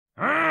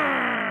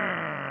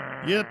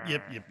Yep.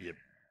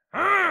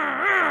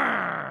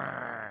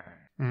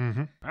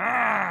 Mm-hmm.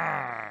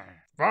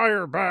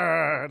 Fire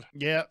bad.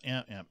 Yep.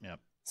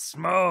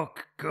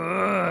 Smoke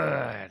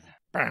good.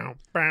 Bow,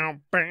 bow,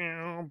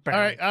 bow, All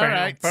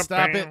right. bow,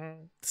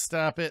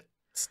 Stop bow. it.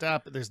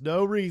 There's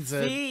no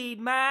reason. Feed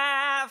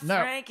my No,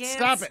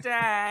 Frankenstein. stop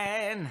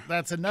it.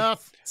 That's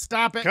enough.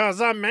 Stop it.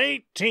 'Cause I'm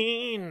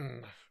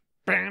 18.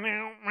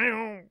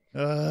 Bow.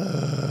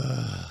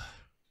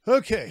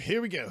 Okay,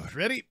 here we go.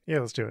 Ready? Yeah,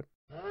 let's do it.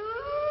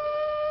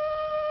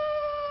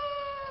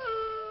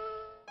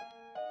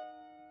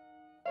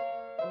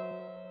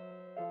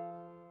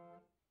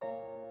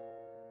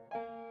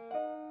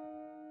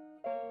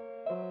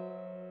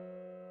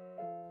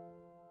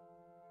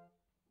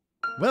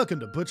 Welcome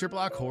to Butcher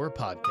Block Horror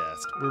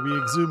Podcast, where we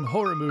exhume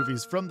horror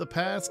movies from the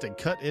past and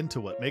cut into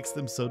what makes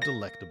them so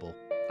delectable.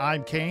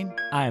 I'm Kane.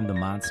 I am the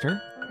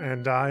monster.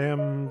 And I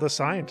am the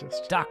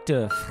scientist.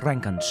 Dr.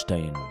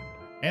 Frankenstein.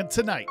 And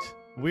tonight,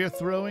 we're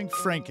throwing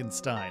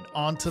Frankenstein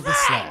onto the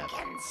slab.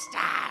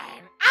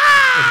 Frankenstein!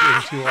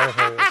 And into our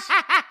holes.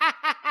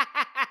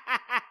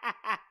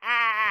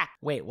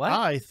 Wait, what?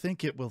 I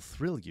think it will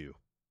thrill you.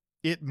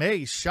 It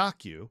may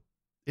shock you.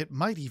 It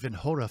might even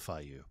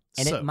horrify you.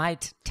 And So, it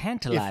might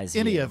tantalize if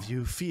any you. of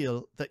you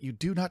feel that you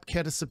do not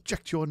care to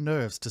subject your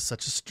nerves to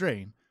such a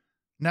strain,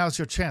 now's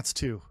your chance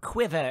to,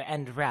 Quiver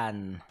and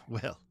run.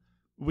 well,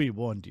 we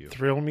warned you.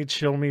 Thrill me,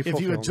 chill me, If you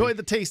fulfill enjoy me.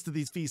 the taste of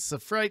these feasts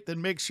of fright,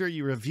 then make sure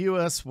you review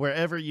us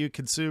wherever you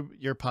consume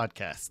your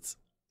podcasts.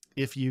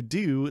 If you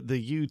do the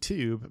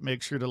YouTube,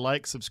 make sure to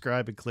like,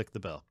 subscribe, and click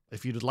the bell.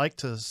 If you'd like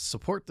to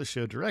support the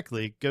show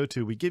directly, go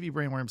to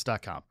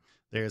WeGiveYouBrainworms.com.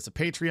 There's a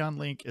Patreon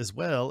link as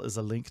well as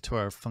a link to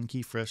our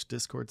funky fresh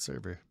Discord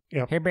server.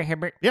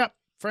 Hibbert. Yep,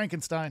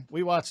 Frankenstein.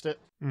 We watched it.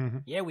 Mm-hmm.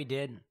 Yeah, we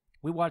did.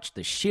 We watched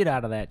the shit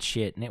out of that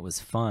shit, and it was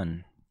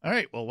fun. All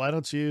right, well, why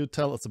don't you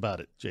tell us about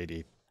it,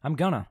 JD? I'm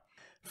gonna.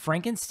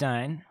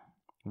 Frankenstein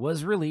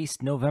was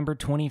released November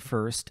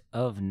 21st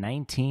of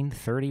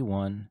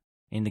 1931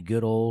 in the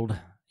good old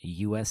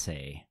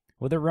USA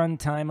with a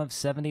runtime of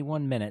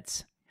 71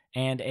 minutes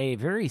and a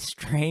very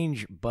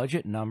strange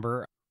budget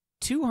number,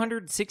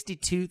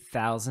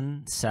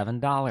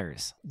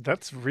 $262,007.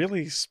 That's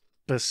really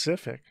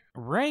specific.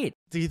 Right.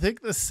 Do you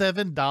think the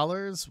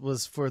 $7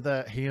 was for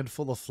that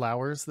handful of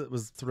flowers that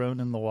was thrown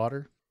in the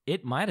water?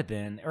 It might have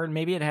been. Or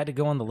maybe it had to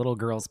go on the little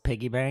girl's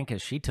piggy bank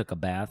as she took a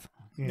bath.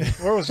 Yeah.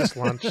 Or it was just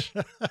lunch.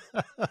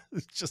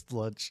 It's just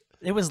lunch.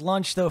 It was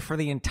lunch, though, for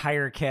the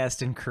entire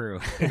cast and crew.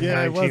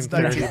 Yeah, it was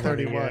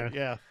 1931, 1931.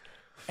 Yeah.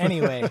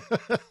 Anyway,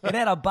 it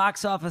had a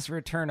box office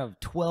return of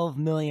 $12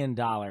 million,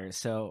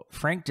 so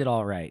Frank did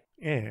all right.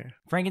 Yeah.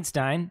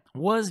 Frankenstein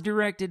was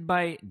directed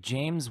by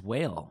James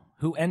Whale,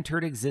 who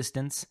entered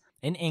existence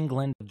in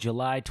England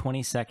July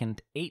 22nd,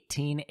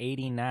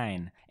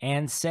 1889,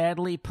 and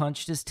sadly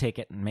punched his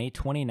ticket May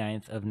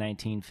 29th of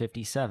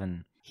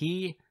 1957.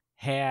 He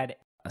had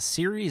a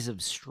series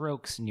of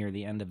strokes near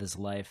the end of his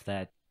life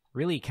that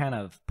really kind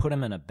of put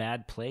him in a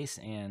bad place,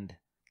 and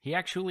he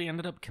actually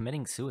ended up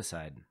committing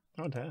suicide.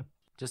 Oh, damn.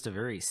 Just a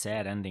very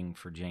sad ending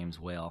for James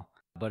Whale.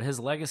 But his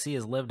legacy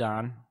has lived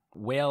on.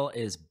 Whale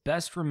is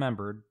best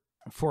remembered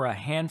for a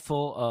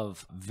handful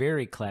of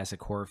very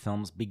classic horror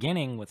films,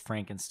 beginning with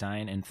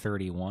Frankenstein in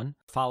 1931,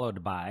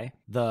 followed by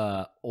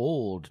The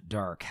Old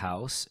Dark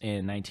House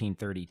in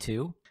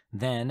 1932,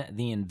 then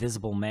The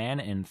Invisible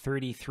Man in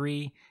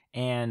 1933,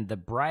 and The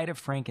Bride of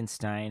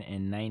Frankenstein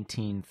in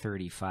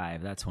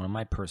 1935. That's one of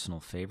my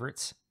personal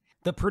favorites.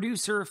 The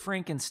producer of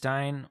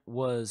Frankenstein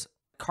was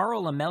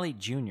Carl Laemmle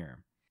Jr.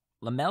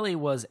 Laemmle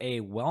was a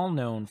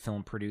well-known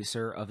film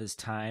producer of his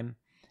time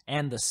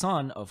and the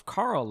son of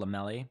Carl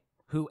Laemmle,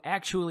 who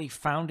actually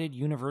founded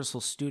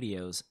Universal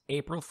Studios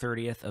April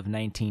 30th of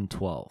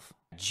 1912.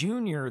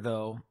 Jr.,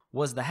 though,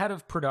 was the head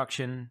of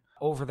production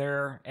over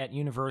there at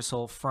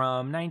Universal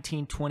from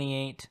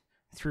 1928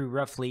 through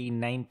roughly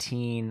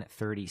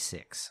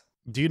 1936.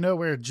 Do you know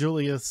where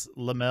Julius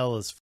Laemmle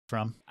is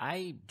from?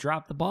 I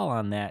dropped the ball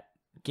on that.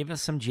 Give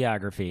us some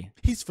geography.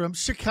 He's from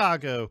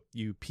Chicago,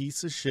 you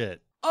piece of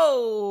shit.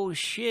 Oh,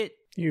 shit.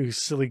 You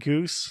silly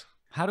goose.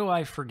 How do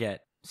I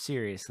forget?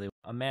 Seriously,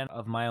 a man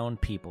of my own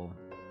people.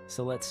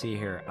 So let's see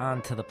here.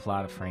 On to the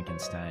plot of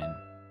Frankenstein.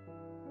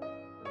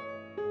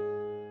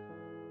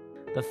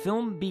 The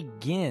film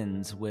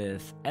begins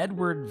with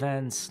Edward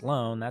Van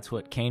Sloan, that's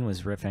what Kane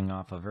was riffing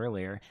off of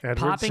earlier, Edward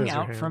popping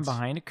out Scissorhands. from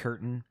behind a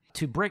curtain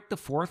to break the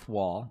fourth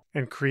wall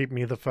And creep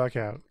me the fuck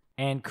out.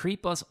 and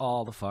creep us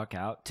all the fuck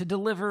out to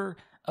deliver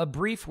a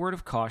brief word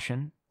of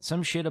caution,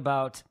 some shit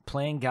about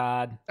playing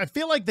God. I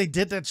feel like they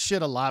did that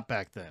shit a lot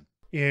back then.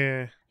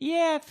 Yeah.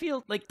 Yeah, I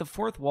feel like the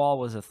fourth wall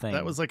was a thing.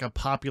 That was like a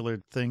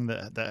popular thing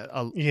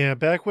that Yeah,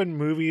 back when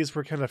movies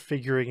were kind of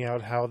figuring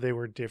out how they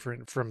were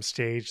different from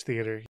stage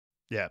theater.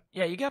 yeah.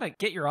 Yeah, you gotta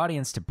get your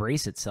audience to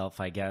brace itself,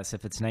 I guess,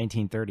 if it's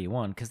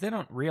 1931, because they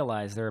don't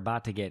realize they're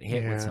about to get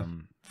hit with Yeah.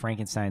 some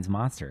Frankenstein's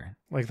monster.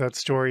 Like that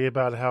story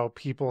about how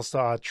people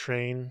saw a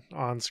train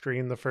on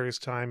screen the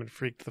first time and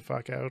freaked the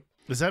fuck out.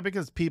 Is that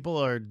because people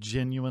are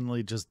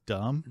genuinely just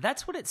dumb?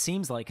 That's what it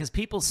seems like, because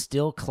people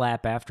still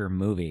clap after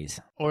movies.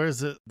 Or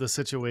is it the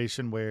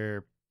situation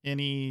where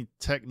any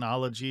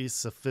technology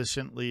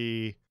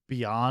sufficiently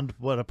beyond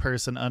what a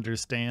person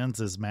understands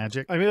is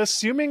magic? I mean,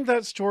 assuming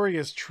that story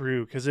is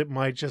true, because it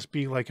might just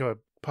be like a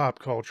pop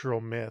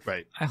cultural myth.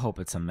 Right. I hope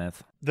it's a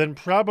myth. Then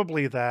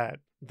probably that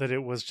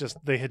it was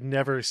just they had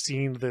never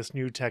seen this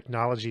new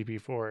technology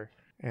before.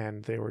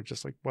 And they were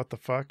just like, what the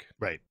fuck?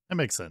 Right. That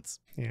makes sense.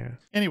 Yeah.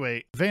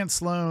 Anyway, Van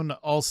Sloan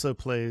also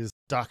plays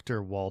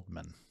Dr.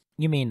 Waldman.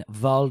 You mean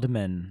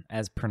Waldman,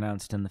 as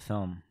pronounced in the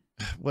film.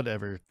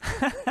 Whatever.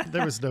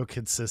 There was no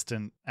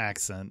consistent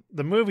accent.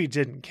 The movie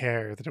didn't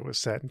care that it was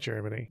set in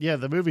Germany. Yeah,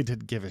 the movie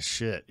didn't give a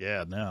shit.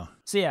 Yeah, no.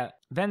 So yeah,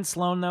 Van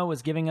Sloan, though,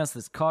 was giving us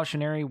this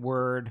cautionary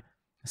word,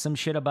 some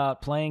shit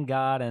about playing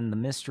God and the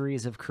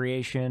mysteries of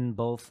creation,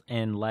 both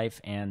in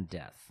life and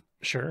death.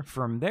 Sure.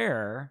 From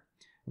there,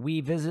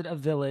 we visit a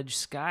village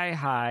sky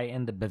high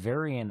in the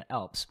Bavarian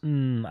Alps.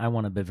 I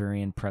want a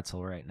Bavarian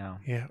pretzel right now.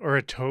 Yeah, or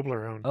a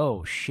Toblerone.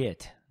 Oh,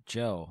 shit.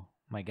 Joe,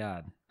 my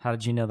God. How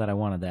did you know that I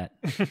wanted that?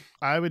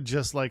 I would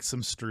just like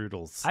some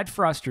strudels. I'd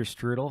frost your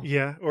strudel.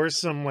 Yeah, or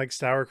some like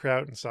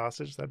sauerkraut and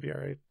sausage. That'd be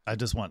all right. I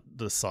just want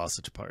the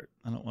sausage part.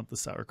 I don't want the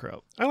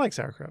sauerkraut. I like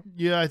sauerkraut.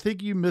 Yeah, I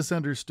think you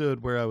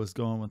misunderstood where I was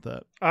going with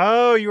that.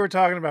 Oh, you were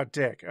talking about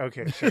dick.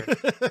 Okay, sure.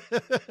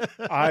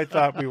 I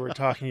thought we were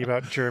talking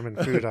about German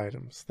food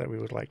items that we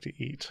would like to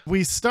eat.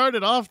 We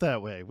started off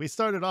that way.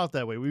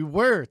 We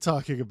were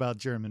talking about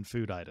German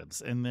food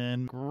items. And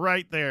then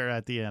right there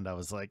at the end, I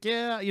was like,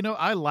 yeah,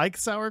 I like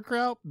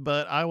sauerkraut,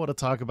 but I want to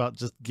talk about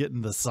just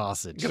getting the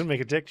sausage. Gonna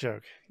make a dick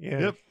joke. Yeah.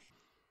 Yep.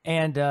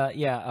 And,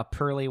 a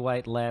pearly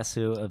white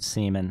lasso of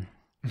semen.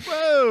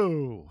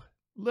 Whoa.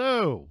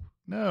 No.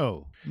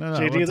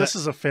 JD, this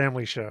is a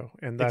family show,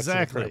 and that's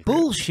exactly inappropriate.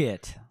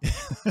 Bullshit.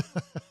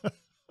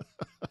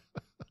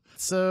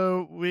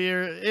 So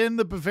we're in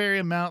the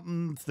Bavarian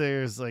mountains.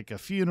 There's like a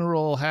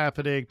funeral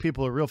happening.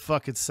 People are real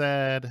fucking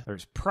sad.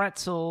 There's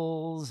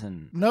pretzels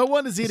and No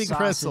one is eating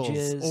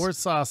sausages. pretzels or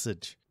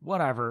sausage.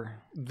 whatever.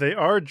 They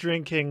are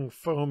drinking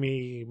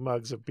foamy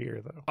mugs of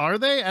beer, though. Are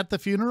they at the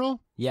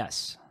funeral?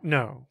 Yes.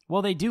 No,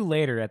 Well, they do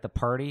later at the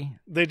party.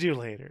 they do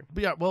later.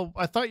 But yeah, well,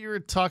 I thought you were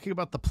talking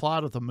about the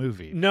plot of the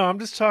movie. No, I'm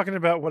just talking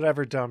about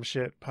whatever dumb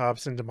shit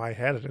pops into my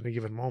head at any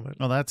given moment.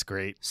 Oh, that's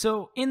great.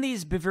 So, in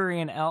these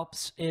Bavarian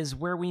Alps is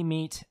where we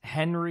meet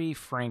Henry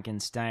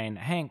Frankenstein,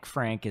 Hank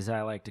Frank, as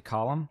I like to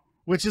call him.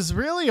 Which is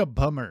really a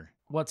bummer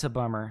What's a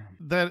bummer?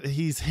 that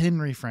he's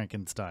Henry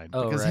Frankenstein.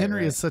 Oh, because right,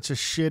 Henry right. is such a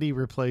shitty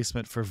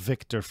replacement for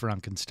Victor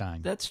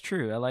Frankenstein. That's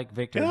true. I like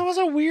Victor. Yeah, that was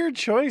a weird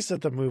choice that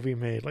the movie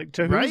made. Like,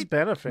 to whose Right?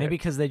 benefit? Maybe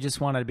because they just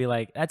wanted to be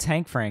like, that's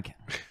Hank Frank.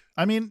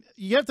 I mean,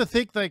 you have to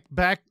think like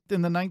back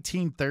in the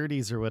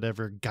 1930s or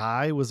whatever,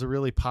 Guy was a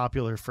really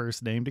popular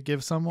first name to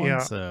give someone. Yeah.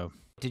 So,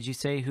 Did you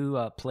say who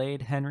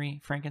played Henry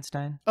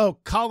Frankenstein? oh,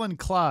 Colin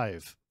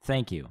Clive,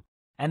 Thank you.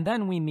 And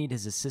then we meet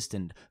his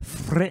assistant,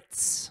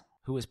 Fritz,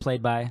 who was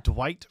played by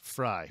Dwight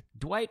Fry.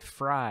 Dwight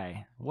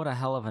Fry. What a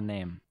hell of a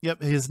name.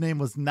 Yep, his name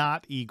was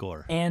not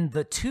Igor. And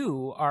the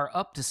two are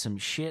up to some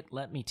shit,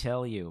 let me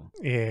tell you.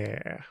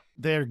 Yeah.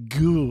 They're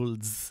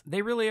ghouls.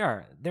 They really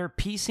are. They're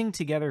piecing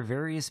together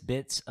various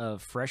bits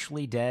of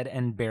freshly dead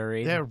and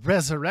buried. They're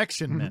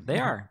resurrection men. They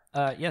are.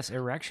 Yes,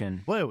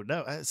 erection. Whoa,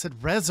 no, I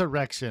said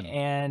resurrection.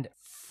 And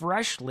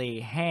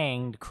freshly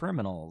hanged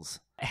criminals.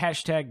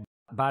 Hashtag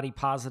body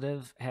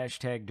positive.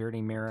 Hashtag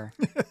dirty mirror.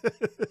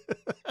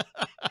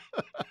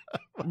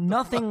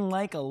 Nothing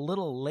like a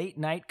little late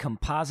night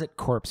composite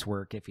corpse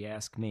work, if you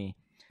ask me.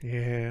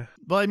 Yeah.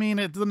 Well, I mean,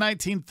 it's the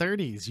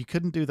 1930s. You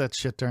couldn't do that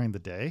shit during the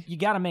day. You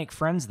got to make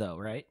friends, though,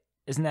 right?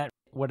 Isn't that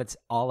what it's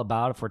all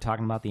about if we're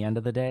talking about the end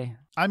of the day?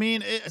 I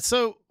mean,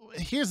 so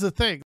here's the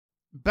thing.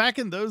 Back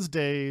in those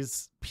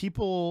days,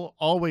 people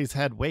always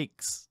had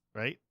wakes,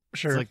 right?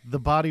 Sure. It's like the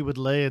body would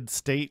lay in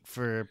state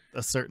for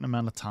a certain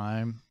amount of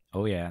time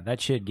Oh, yeah. That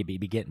should be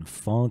getting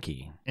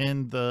funky.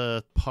 in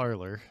the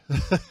parlor.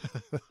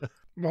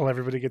 While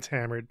everybody gets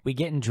hammered. We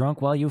getting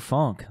drunk while you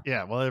funk.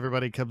 Yeah, well,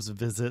 everybody comes and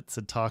visits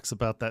and talks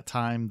about that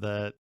time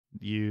that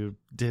you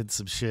did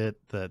some shit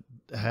that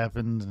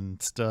happened and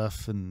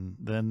stuff, and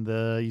then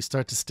you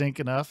start to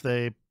stink enough,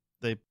 they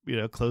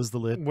close the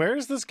lid. Where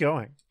is this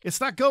going? It's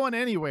not going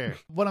anywhere.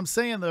 What I'm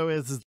saying, though,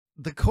 is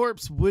the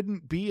corpse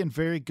wouldn't be in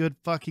very good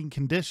fucking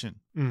condition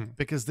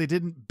because they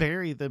didn't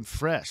bury them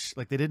fresh.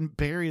 Like, they didn't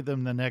bury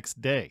them the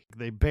next day.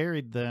 They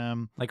buried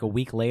them, Like a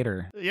week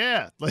later.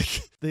 yeah, like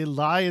they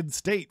lie in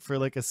state for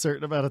like a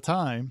certain amount of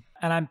time.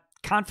 And I'm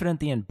confident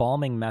the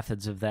embalming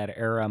methods of that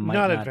era might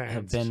Not not have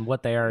advanced. been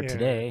what they are Yeah.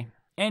 today.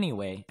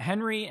 Anyway,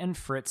 Henry and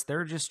Fritz,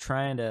 they're just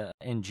trying to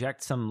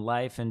inject some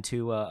life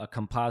into a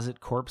composite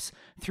corpse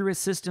through a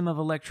system of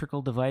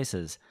electrical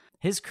devices.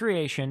 His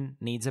creation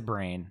needs a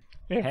brain.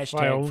 If Hashtag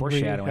I only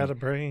foreshadowing. had a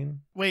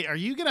brain. Wait, are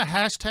you going to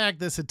hashtag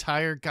this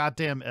entire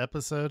goddamn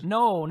episode?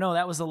 No,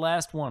 that was the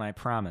last one, I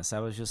promise. I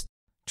was just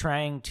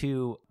trying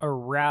to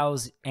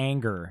arouse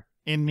anger,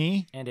 In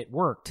me? and it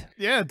worked.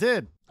 Yeah, it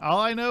did. All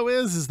I know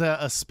is that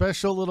a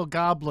special little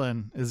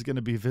goblin is going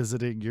to be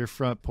visiting your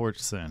front porch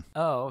soon.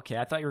 Oh, okay.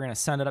 I thought you were going to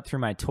send it up through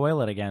my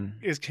toilet again.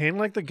 Is Kane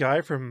like the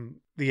guy from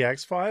the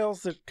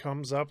X-Files that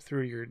comes up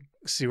through your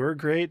sewer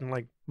grate and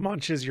like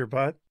munches your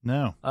butt?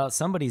 No. Oh,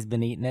 somebody's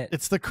been eating it.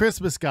 It's the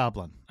Christmas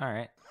goblin. All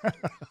right.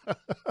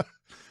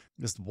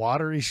 Just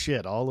watery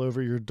shit all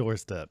over your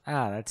doorstep.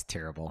 Ah, that's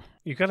terrible.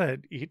 You gotta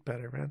eat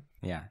better, man.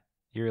 Yeah,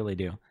 you really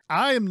do.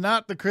 I am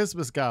not the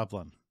Christmas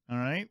goblin. All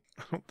right?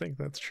 I don't think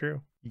that's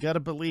true. You got to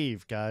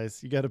believe,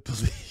 guys. You got to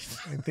believe.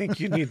 I think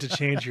you need to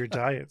change your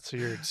diet so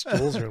your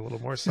stools are a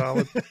little more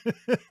solid.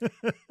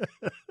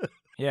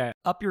 Yeah,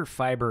 up your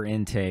fiber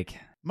intake.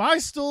 My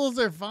stools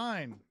are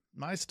fine.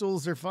 My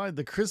stools are fine.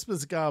 The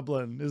Christmas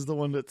goblin is the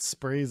one that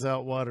sprays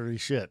out watery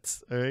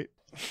shits. All right?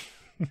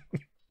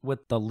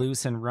 With the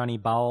loose and runny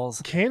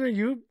bowels. Kane,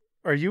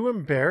 are you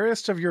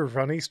embarrassed of your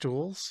runny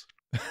stools?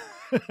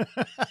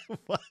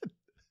 What?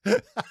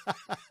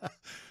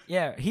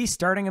 Yeah, he's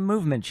starting a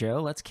movement,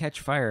 Joe. Let's catch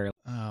fire.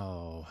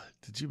 Oh,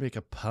 did you make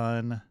a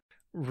pun?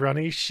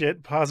 Runny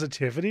shit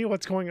positivity?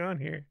 What's going on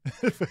here?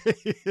 What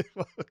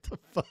the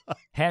fuck?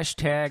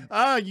 Hashtag.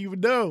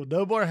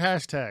 No more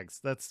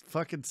hashtags. That's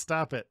fucking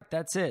stop it.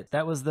 That's it.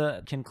 That was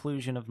the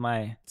conclusion of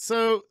my...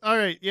 So, all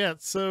right, yeah.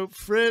 So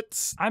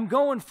Fritz. I'm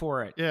going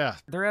for it. Yeah.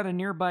 They're at a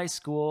nearby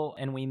school,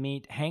 and we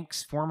meet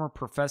Hank's former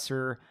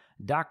professor,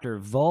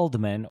 Dr.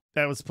 Waldman.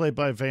 That was played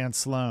by Van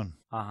Sloan.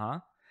 Uh-huh.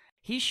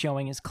 He's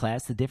showing his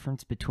class the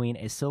difference between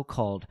a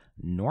so-called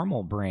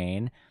normal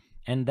brain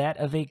and that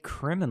of a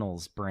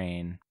criminal's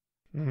brain.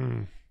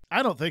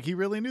 I don't think he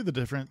really knew the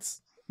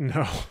difference.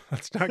 No,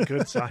 that's not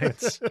good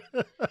science.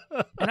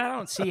 And I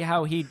don't see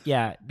how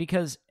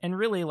because, and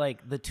really,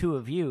 like, the two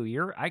of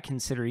you, I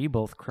consider you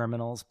both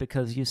criminals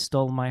because you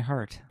stole my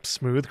heart.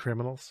 Smooth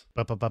criminals.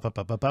 Yep.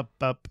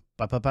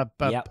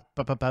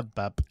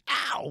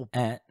 Ow!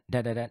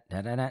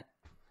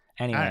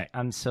 Anyway, All right.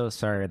 I'm so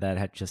sorry that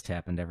had just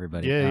happened,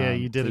 everybody. Yeah,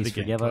 you did it please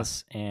again. Forgive Come on.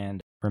 us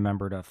and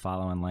remember to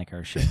follow and like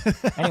our shit.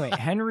 Anyway,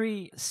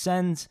 Henry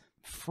sends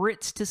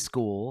Fritz to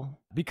school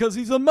because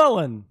he's a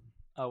melon.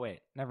 Oh, wait,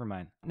 never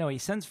mind. No, he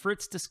sends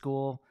Fritz to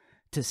school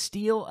to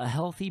steal a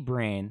healthy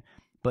brain,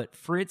 but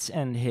Fritz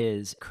and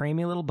his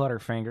creamy little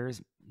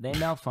butterfingers, they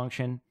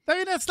malfunction. I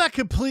mean, that's not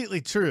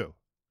completely true.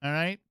 All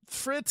right?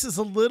 Fritz is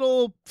a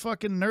little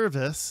fucking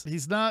nervous.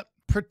 He's not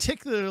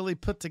particularly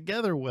put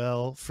together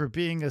well for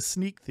being a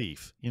sneak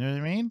thief. You know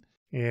what I mean?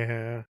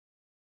 Yeah.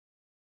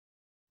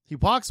 He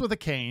walks with a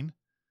cane.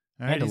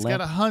 All right? And a He's limp.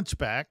 got a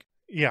hunchback.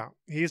 Yeah,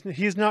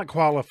 he's not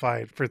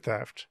qualified for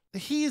theft.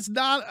 He's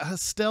not a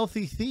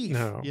stealthy thief,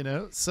 No. you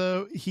know?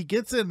 So he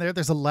gets in there.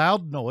 There's a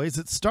loud noise.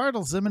 It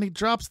startles him, and he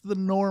drops the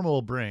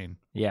normal brain.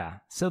 Yeah.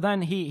 So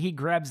then he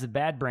grabs the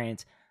bad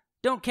brains.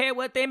 Don't care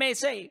what they may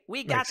say.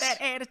 We got Nice. that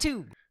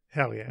attitude.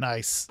 Hell yeah.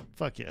 Nice.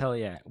 Fuck yeah. Hell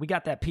yeah. We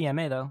got that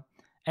PMA, though.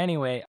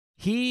 Anyway,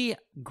 he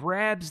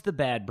grabs the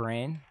bad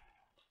brain,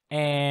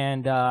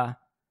 and I'm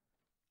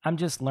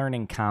just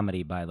learning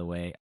comedy, by the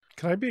way.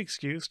 Can I be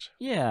excused?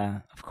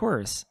 Yeah, of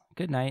course.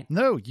 Good night.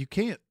 No, you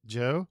can't,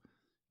 Joe.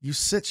 You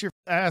sit your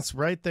ass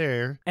right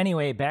there.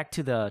 Anyway, back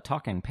to the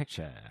talking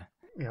picture.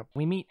 Yep.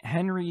 We meet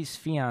Henry's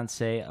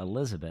fiancée,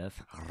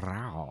 Elizabeth.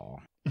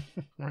 Row.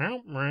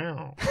 Meow,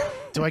 meow.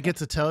 Do I get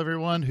to tell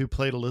everyone who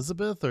played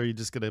Elizabeth, or are you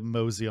just going to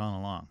mosey on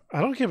along?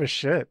 I don't give a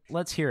shit.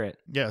 Let's hear it.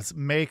 Yes,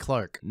 May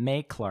Clark.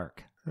 May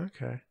Clark.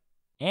 Okay.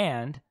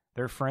 And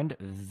their friend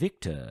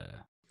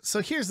Victor. So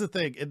here's the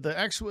thing. In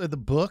the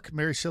book,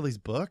 Mary Shelley's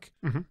book,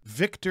 Mhm.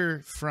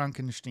 Victor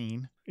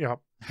Frankenstein Yep.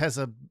 has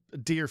a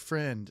dear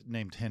friend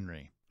named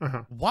Henry.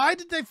 Uh-huh. Why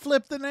did they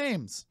flip the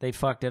names? They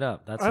fucked it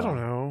up. That's I all. don't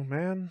know,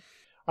 man.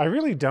 I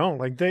really don't.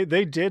 Like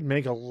they did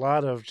make a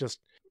lot of just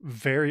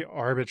very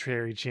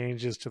arbitrary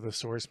changes to the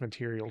source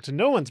material to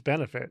no one's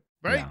benefit.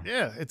 Right?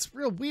 Yeah, it's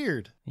real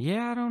weird.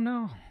 Yeah, I don't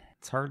know.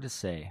 It's hard to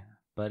say.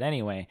 But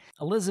anyway,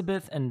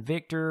 Elizabeth and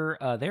Victor,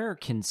 they're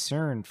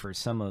concerned for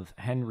some of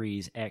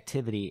Henry's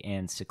activity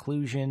and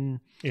seclusion.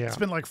 Yeah. It's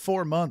been like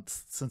 4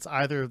 months since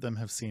either of them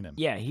have seen him.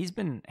 Yeah, he's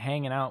been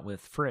hanging out with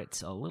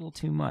Fritz a little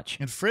too much.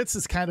 And Fritz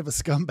is kind of a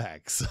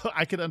scumbag, so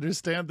I can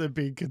understand them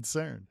being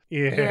concerned.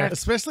 Yeah.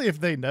 Especially if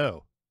they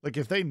know. Like,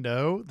 if they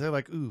know, they're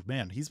like, ooh,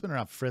 man, he's been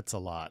around Fritz a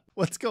lot.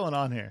 What's going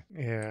on here?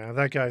 Yeah,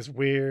 that guy's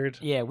weird.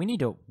 Yeah, we need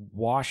to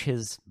wash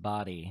his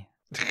body.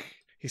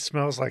 He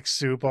smells like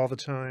soup all the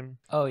time.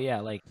 Oh,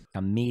 yeah, like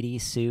a meaty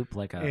soup,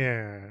 like a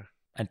Yeah.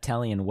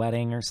 Italian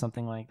wedding or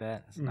something like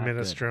that. It's not good.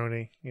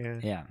 Minestrone. Yeah.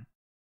 Yeah.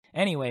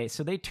 Anyway,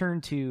 so they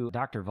turn to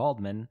Dr.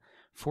 Waldman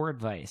for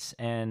advice.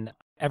 And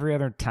every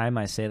other time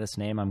I say this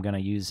name, I'm going to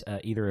use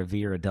either a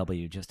V or a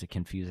W just to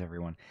confuse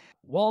everyone.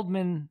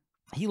 Waldman,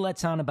 he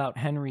lets on about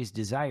Henry's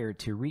desire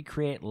to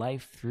recreate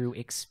life through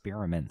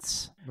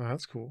experiments. Oh,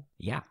 that's cool.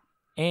 Yeah.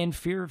 In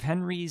fear of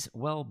Henry's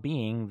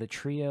well-being, the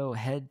trio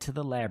head to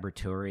the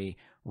laboratory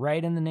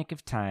right in the nick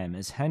of time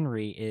as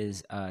Henry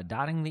is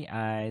dotting the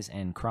I's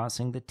and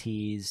crossing the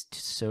T's,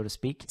 so to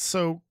speak.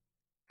 So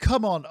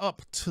come on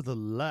up to the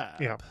lab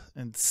Yeah.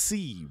 and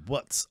see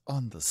what's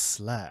on the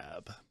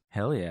slab.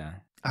 Hell yeah.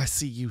 I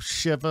see you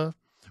shiver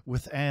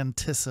with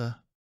Antissa.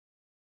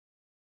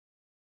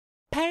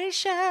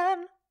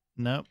 Patient.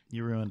 Nope,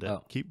 you ruined it.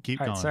 Oh. Keep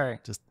All going. right, sorry.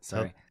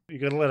 Sorry. You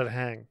gotta let it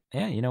hang.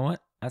 Yeah, you know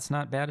what? That's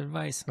not bad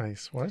advice.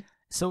 Nice. What?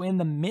 So in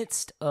the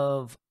midst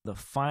of the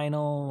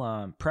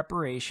final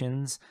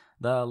preparations,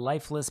 the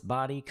lifeless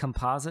body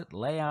composite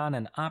lay on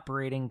an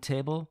operating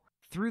table.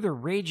 Through the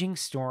raging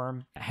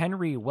storm,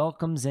 Henry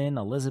welcomes in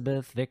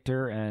Elizabeth,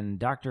 Victor, and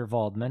Dr.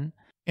 Waldman.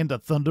 And the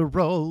thunder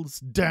rolls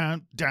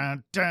down,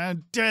 down,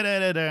 down, down,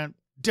 down, down,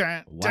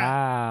 down.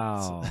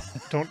 Wow.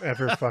 Don't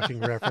ever fucking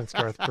reference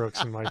Garth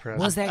Brooks in my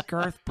presence. Was that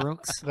Garth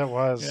Brooks? That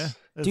was. Yeah,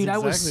 that's Dude, I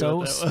was exactly so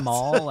what that was.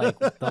 small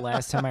like the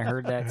last time I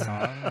heard that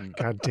song.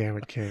 God damn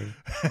it, King.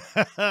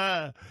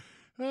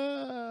 Didn't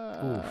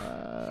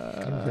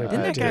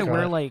that guy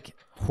wear like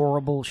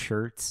horrible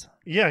shirts?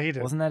 Yeah, he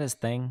did. Wasn't that his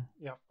thing?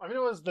 Yeah. I mean,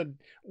 it was the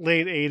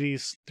late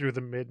 80s through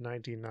the mid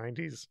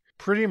 1990s.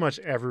 Pretty much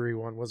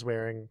everyone was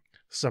wearing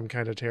some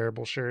kind of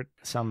terrible shirt.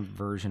 Some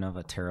version of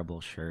a terrible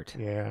shirt.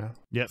 Yeah.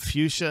 Yeah,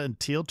 fuchsia and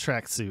teal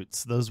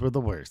tracksuits. Those were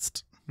the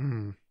worst.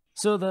 Mm.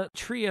 So the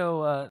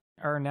trio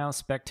are now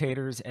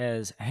spectators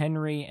as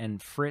Henry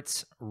and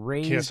Fritz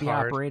raise Kiss the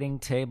hard. operating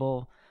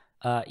table.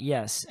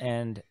 Yes,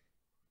 and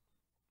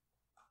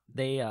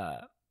they,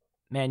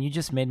 man, you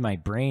just made my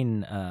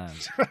brain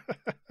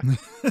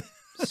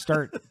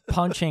start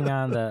punching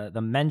on the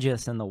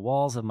meninges and the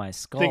walls of my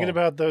skull. Thinking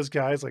about those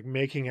guys like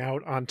making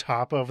out on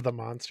top of the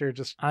monster,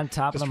 just on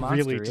top of just the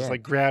monster, really just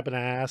like grabbing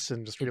ass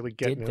and just really it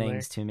getting did in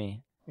things to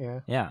me.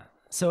 there. Yeah.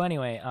 So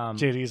anyway,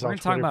 JD's we're all going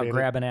to talk about Twitter-baited.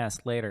 grabbing ass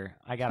later.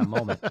 I got a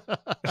moment.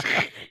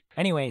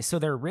 Anyway, so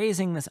they're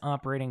raising this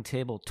operating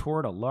table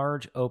toward a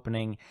large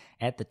opening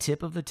at the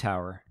tip of the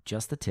tower,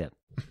 just the tip.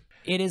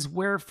 It is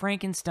where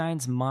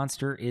Frankenstein's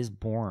monster is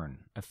born,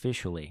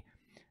 officially.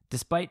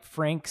 Despite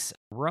Frank's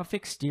rough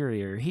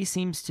exterior, he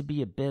seems to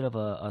be a bit of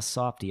a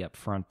softy up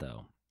front,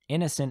 though.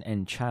 Innocent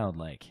and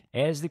childlike.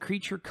 As the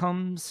creature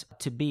comes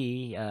to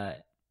be,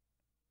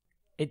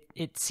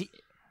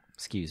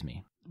 excuse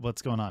me.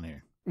 What's going on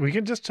here? We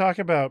can just talk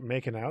about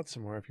making out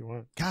some more if you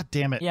want. God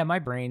damn it. Yeah, my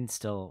brain's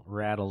still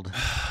rattled.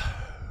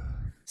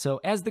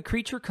 So as the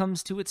creature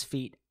comes to its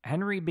feet,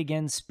 Henry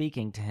begins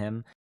speaking to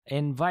him,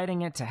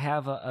 inviting it to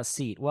have a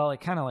seat. Well,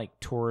 it kind of like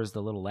tours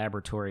the little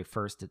laboratory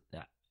first.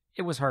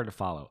 It was hard to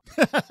follow.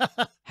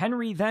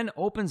 Henry then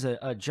opens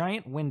a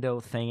giant window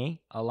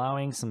thingy,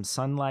 allowing some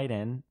sunlight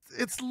in.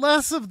 It's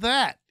less of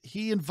that.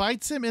 He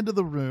invites him into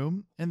the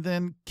room and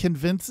then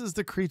convinces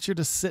the creature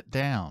to sit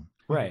down.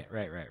 Right.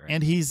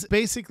 And he's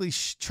basically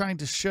trying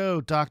to show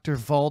Dr.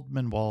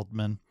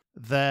 Waldman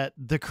that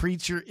the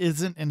creature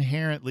isn't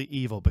inherently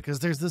evil, because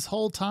there's this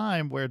whole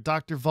time where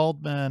Dr.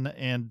 Waldman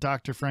and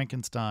Dr.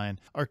 Frankenstein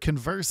are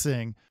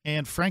conversing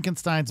and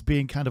Frankenstein's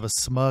being kind of a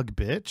smug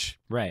bitch.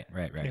 Right.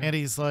 And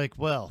he's like,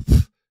 well,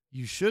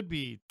 you should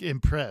be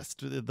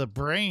impressed. The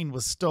brain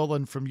was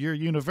stolen from your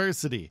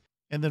university.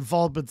 And then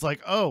Waldman's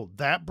like, oh,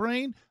 that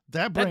brain?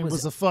 That brain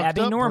was a fucked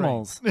Abby up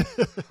Normal's. brain.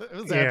 It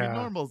was Abby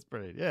Normal's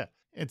brain, yeah.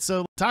 And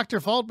so Dr.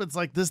 Waldman's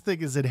like, this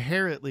thing is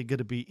inherently going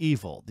to be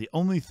evil. The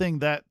only thing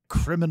that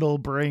criminal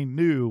brain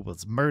knew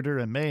was murder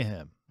and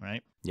mayhem,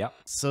 right? Yep.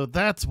 So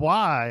that's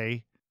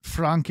why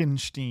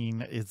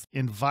Frankenstein is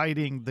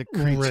inviting the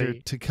creature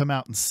to come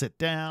out and sit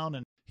down.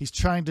 And he's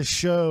trying to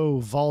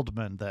show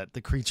Waldman that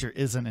the creature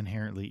isn't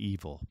inherently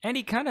evil. And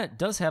he kind of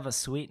does have a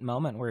sweet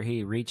moment where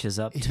he reaches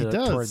up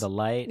toward the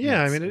light.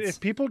 Yeah, I mean,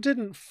 if people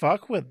didn't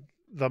fuck with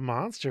the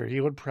monster,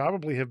 he would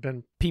probably have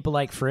been... People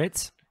like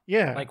Fritz?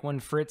 Yeah. Like when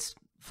Fritz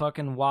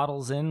fucking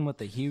waddles in with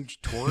a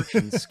huge torch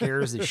and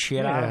scares the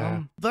shit out of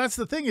him. That's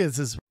the thing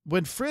is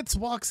when Fritz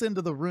walks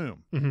into the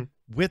room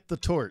with the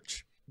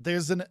torch,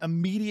 there's an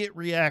immediate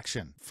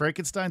reaction.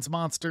 Frankenstein's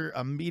monster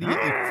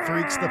immediately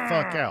freaks the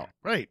fuck out.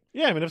 Right.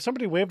 Yeah, I mean, if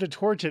somebody waved a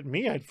torch at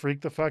me, I'd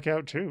freak the fuck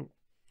out too.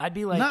 I'd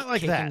be like, not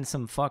like kicking that.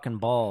 some fucking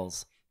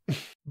balls.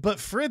 But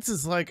Fritz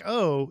is like,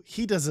 oh,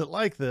 he doesn't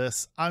like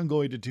this. I'm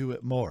going to do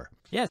it more.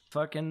 Yeah,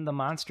 fucking the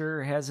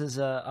monster has his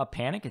a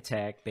panic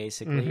attack,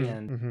 basically,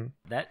 and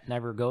that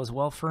never goes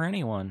well for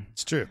anyone.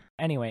 It's true.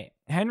 Anyway,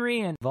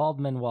 Henry and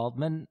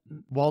Waldman,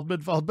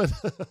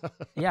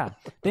 yeah,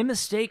 they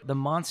mistake the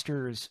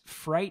monster's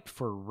fright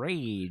for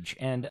rage,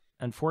 and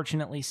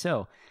unfortunately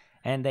so.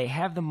 And they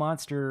have the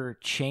monster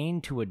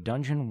chained to a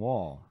dungeon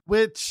wall.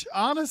 Which,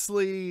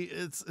 honestly,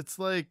 it's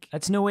like...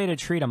 That's no way to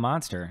treat a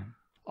monster.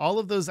 All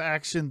of those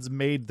actions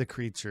made the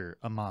creature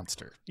a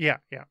monster. Yeah.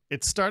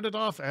 It started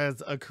off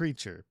as a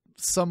creature,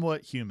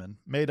 somewhat human,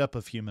 made up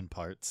of human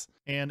parts.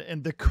 And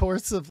in the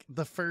course of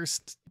the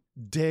first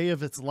day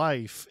of its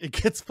life, it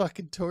gets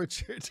fucking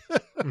tortured.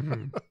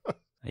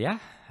 Yeah,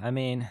 I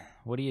mean,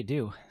 what do you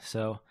do?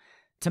 So,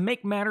 to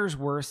make matters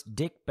worse,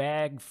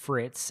 Dickbag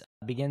Fritz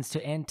begins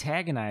to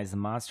antagonize the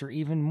monster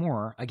even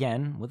more,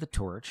 again, with a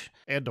torch.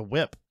 And a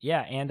whip.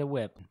 Yeah, and a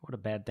whip. What a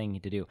bad thing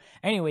to do.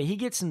 Anyway, he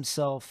gets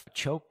himself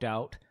choked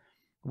out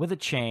with a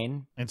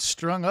chain. And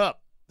strung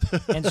up.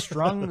 And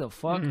strung the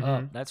fuck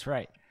up. That's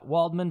right.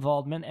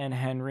 Waldman, and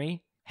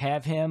Henry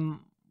have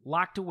him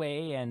locked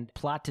away and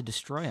plot to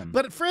destroy him.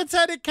 But Fritz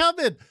had it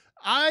coming.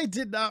 I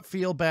did not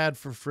feel bad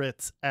for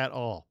Fritz at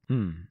all.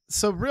 Hmm.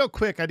 So real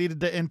quick, I needed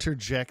to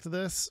interject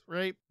this,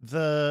 right?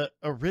 The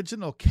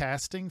original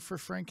casting for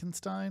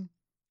Frankenstein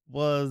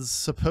was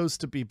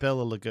supposed to be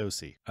Bela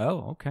Lugosi.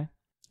 Oh, okay.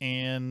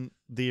 And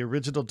the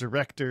original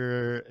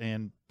director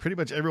and pretty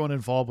much everyone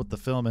involved with the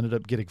film ended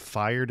up getting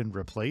fired and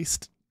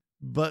replaced.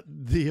 But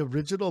the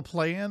original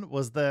plan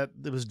was that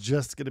it was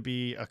just going to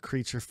be a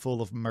creature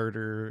full of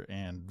murder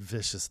and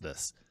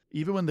viciousness.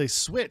 Even when they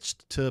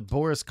switched to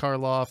Boris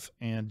Karloff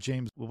and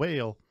James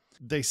Whale,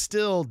 they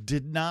still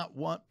did not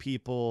want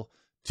people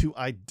to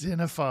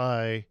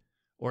identify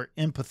or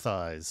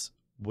empathize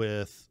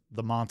with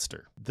the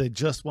monster. They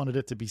just wanted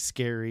it to be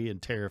scary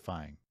and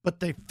terrifying. But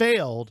they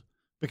failed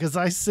because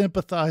I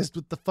sympathized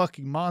with the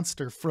fucking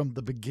monster from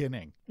the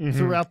beginning. Mhm.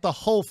 Throughout the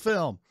whole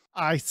film,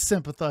 I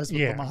sympathized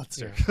with the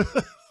monster.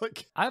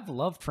 Like, I've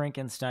loved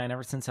Frankenstein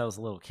ever since I was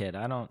a little kid.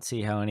 I don't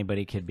see how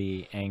anybody could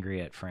be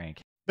angry at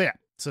Frank. but yeah,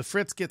 so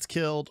Fritz gets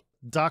killed.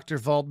 Dr.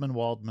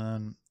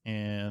 Waldman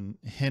and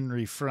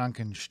Henry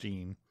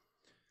Frankenstein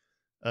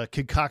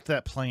concoct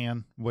that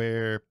plan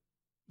where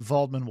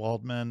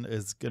Waldman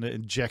is going to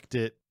inject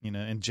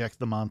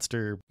the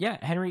monster. Yeah,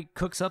 Henry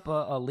cooks up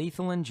a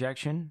lethal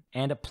injection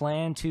and a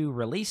plan to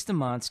release the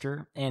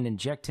monster and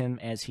inject him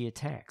as he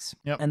attacks.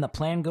 Yep. And the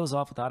plan goes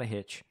off without a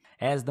hitch.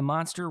 As the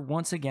monster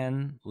once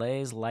again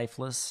lays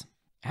lifeless,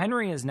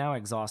 Henry is now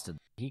exhausted.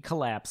 He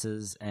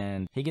collapses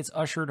and he gets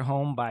ushered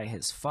home by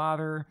his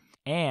father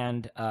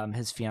and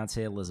his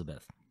fiancée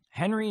Elizabeth.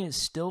 Henry is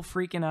still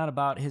freaking out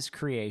about his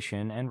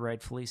creation, and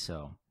rightfully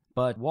so.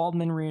 But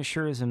Waldman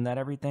reassures him that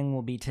everything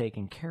will be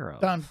taken care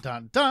of. Dun,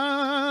 dun,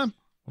 dun!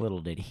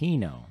 Little did he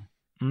know.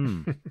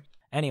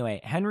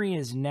 Anyway, Henry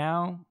is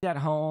now at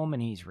home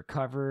and he's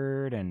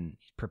recovered and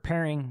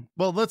preparing.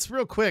 Well, let's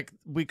real quick,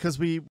 because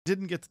we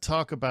didn't get to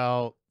talk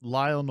about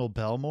Lionel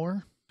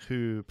Belmore,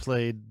 who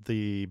played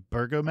the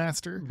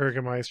Burgomaster.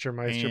 Meister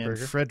And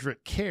Burger.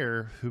 Frederic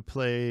Kerr, who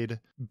played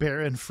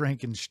Baron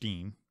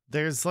Frankenstein.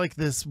 There's like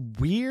this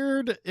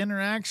weird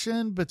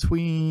interaction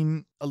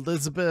between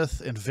Elizabeth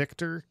and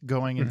Victor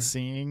going and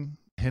seeing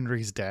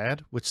Henry's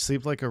dad, which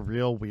seemed like a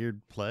real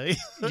weird play.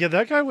 Yeah,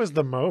 that guy was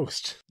the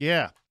most.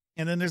 Yeah.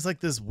 And then there's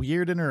like this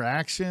weird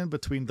interaction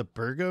between the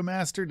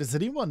Burgomaster. Does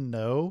anyone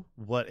know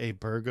what a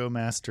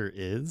Burgomaster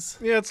is?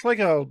 Yeah, it's like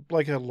a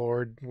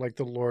lord, like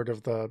the lord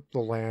of the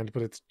land,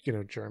 but it's,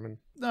 German.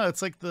 No,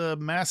 it's like the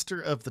master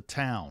of the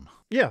town.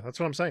 Yeah, that's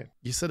what I'm saying.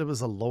 You said it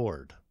was a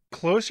lord.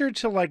 Closer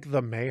to like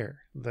the mayor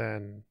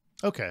than...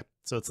 Okay,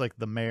 so it's like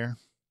the mayor.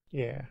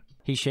 Yeah.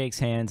 He shakes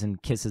hands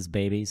and kisses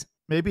babies.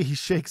 Maybe he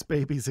shakes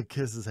babies and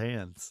kisses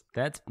hands.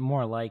 That's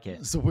more like it.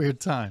 It's a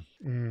weird time.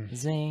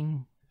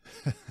 Zing.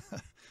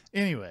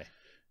 Anyway,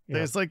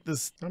 there's like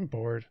this... I'm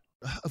bored.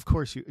 Of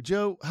course you...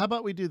 Joe, how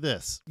about we do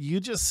this?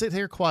 You just sit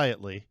here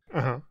quietly,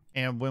 Uh-huh.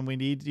 and when we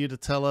need you to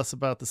tell us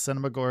about the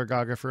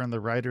cinematographer and the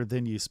writer,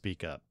 then you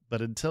speak up.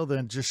 But until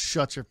then, just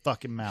shut your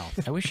fucking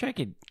mouth. I wish I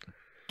could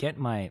get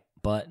my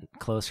butt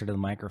closer to the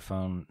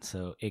microphone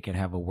so it could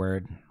have a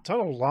word. It's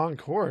on a long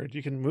cord.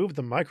 You can move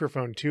the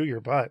microphone to your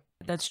butt.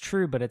 That's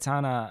true, but it's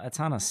on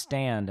a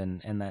stand,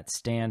 and that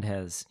stand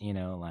has,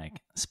 like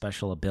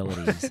special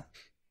abilities.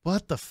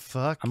 What the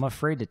fuck? I'm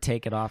afraid to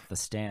take it off the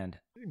stand.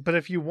 But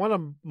if you want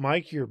to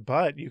mic your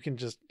butt, you can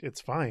just... It's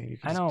fine. You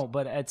can I know,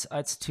 but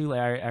it's too late.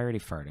 I already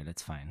farted.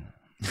 It's fine.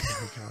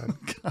 Oh,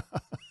 God.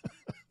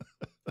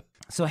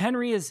 So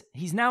Henry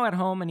he's now at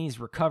home and he's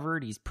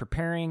recovered. He's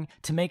preparing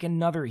to make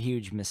another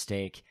huge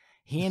mistake.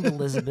 He and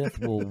Elizabeth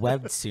will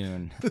wed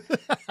soon.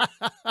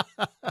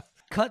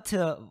 Cut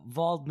to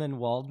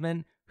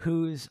Waldman,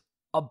 who's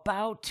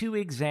about to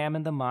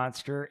examine the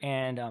monster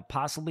and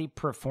possibly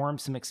perform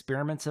some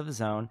experiments of his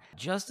own.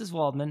 Just as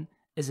Waldman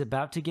is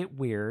about to get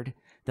weird,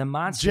 the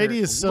monster JD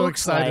is so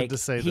looks excited like to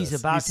say he's this.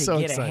 about He's to so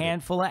get excited. a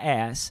handful of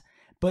ass,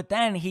 but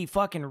then he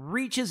fucking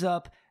reaches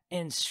up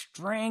and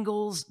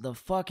strangles the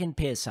fucking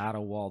piss out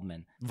of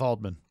Waldman.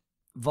 Waldman.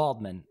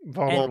 Waldman.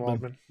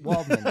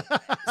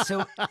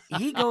 So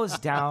he goes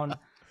down.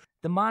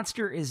 The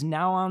monster is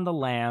now on the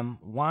lam,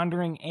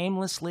 wandering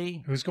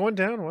aimlessly. Who's going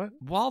down? What?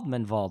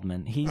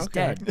 Waldman. He's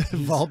Okay. dead.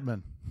 He's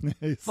Waldman.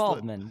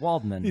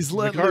 Waldman. He's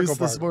let cargo loose this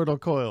barge. mortal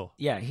coil.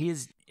 Yeah, he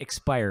is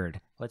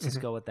expired. Let's just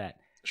go with that.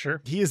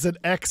 Sure. He is an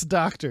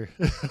ex-doctor.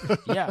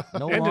 Yeah,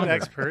 no And longer. an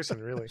ex-person,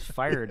 really.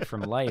 Fired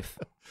from life.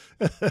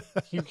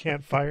 You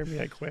can't fire me,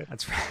 I quit.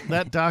 That's right.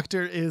 That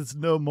doctor is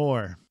no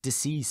more.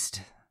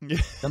 Deceased.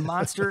 The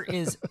monster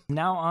is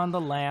now on the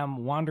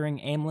lam, wandering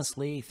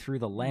aimlessly through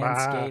the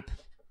landscape.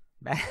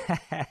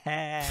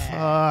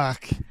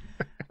 Fuck.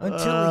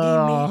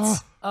 Until he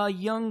meets a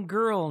young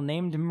girl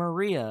named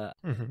Maria.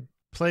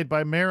 Played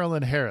by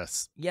Marilyn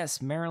Harris.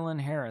 Yes, Marilyn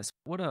Harris.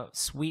 What a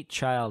sweet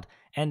child.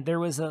 And there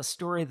was a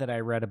story that I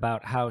read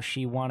about how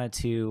she wanted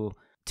to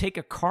take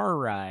a car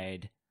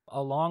ride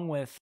along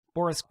with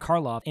Boris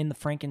Karloff in the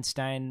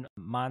Frankenstein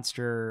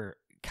monster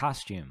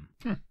costume.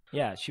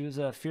 Yeah, she was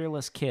a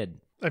fearless kid.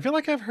 I feel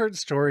like I've heard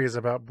stories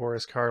about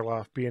Boris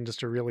Karloff being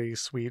just a really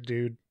sweet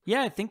dude.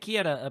 Yeah, I think he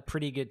had a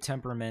pretty good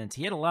temperament.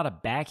 He had a lot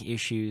of back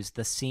issues.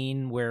 The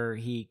scene where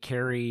he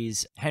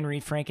carries Henry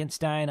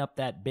Frankenstein up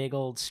that big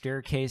old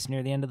staircase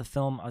near the end of the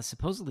film,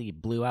 supposedly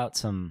blew out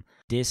some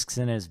discs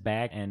in his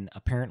back and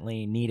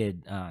apparently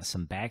needed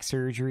some back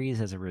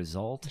surgeries as a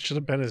result. It should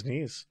have been his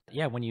knees.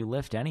 Yeah, when you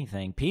lift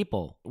anything,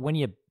 when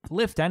you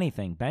lift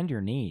anything, bend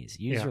your knees,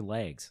 use your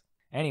legs.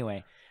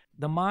 Anyway,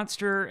 the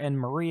monster and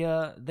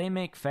Maria, they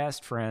make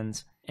fast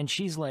friends, and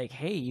she's like,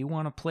 hey, you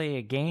want to play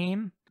a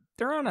game?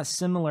 They're on a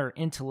similar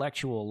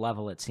intellectual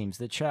level, it seems.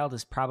 The child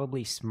is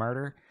probably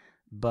smarter,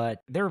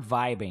 but they're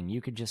vibing.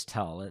 You could just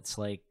tell. It's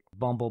like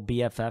Bumble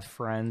BFF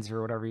friends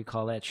or whatever you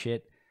call that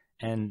shit.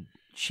 And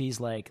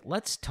she's like,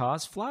 let's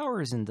toss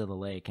flowers into the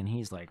lake. And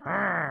he's like,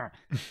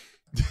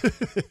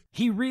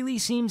 he really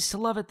seems to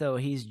love it, though.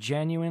 He's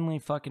genuinely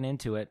fucking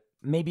into it.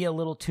 Maybe a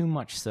little too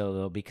much so,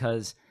 though,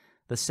 because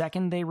the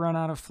second they run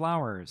out of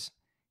flowers,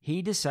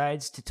 he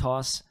decides to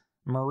toss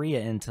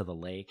Maria into the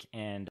lake,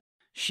 and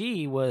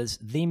she was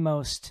the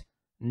most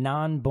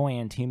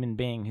non-buoyant human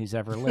being who's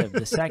ever lived.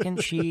 The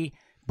second she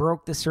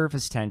broke the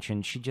surface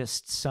tension, she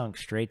just sunk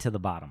straight to the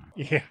bottom.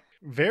 Yeah,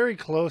 very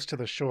close to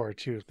the shore,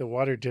 too. The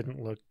water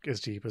didn't look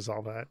as deep as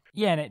all that.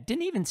 Yeah, and it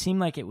didn't even seem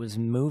like it was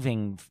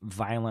moving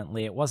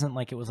violently. It wasn't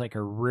like it was like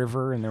a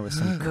river and there was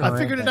some current. I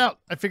figured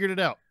it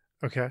out.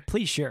 Okay.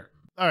 Please share.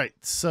 All right,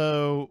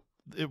 so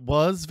it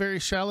was very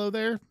shallow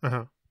there.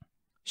 Uh-huh.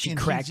 She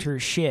cracked her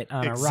shit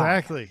on a rock.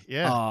 Exactly,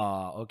 yeah.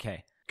 Oh,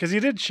 okay. Because he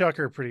did chuck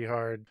her pretty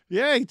hard.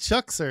 Yeah, he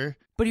chucks her.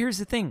 But here's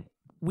the thing.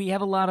 We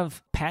have a lot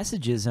of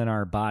passages in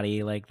our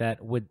body like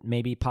that would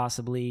maybe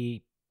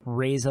possibly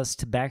raise us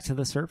back to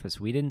the surface.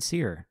 We didn't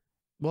see her.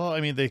 Well, I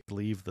mean, they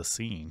leave the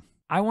scene.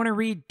 I want to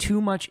read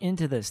too much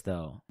into this,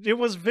 though. It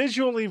was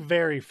visually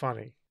very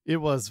funny. It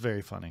was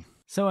very funny.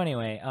 So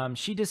anyway,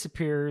 she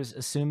disappears,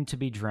 assumed to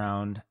be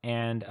drowned,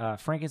 and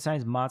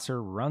Frankenstein's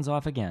monster runs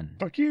off again.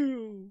 Fuck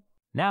you.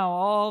 Now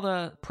all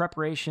the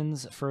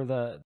preparations for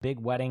the big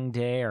wedding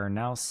day are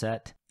now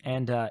set.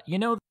 And,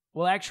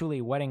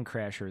 actually, Wedding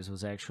Crashers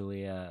was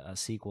actually a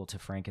sequel to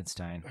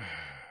Frankenstein.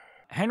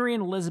 Henry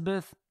and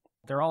Elizabeth,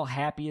 they're all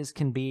happy as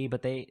can be,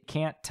 but they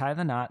can't tie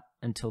the knot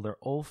until their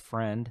old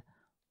friend,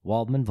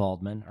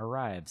 Waldman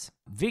arrives.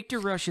 Victor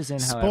rushes in,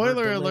 however,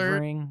 Spoiler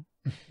delivering...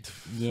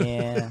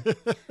 Yeah.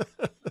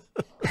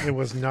 It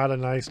was not a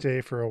nice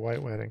day for a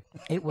white wedding.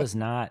 It was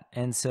not.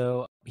 And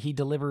so he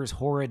delivers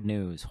horrid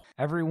news.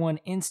 Everyone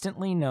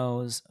instantly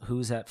knows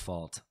who's at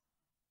fault.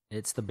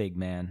 It's the big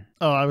man.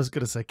 Oh, I was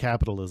going to say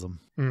capitalism.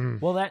 Mm.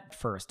 Well, that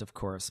first, of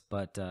course,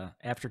 but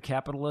after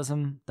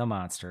capitalism, the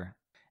monster.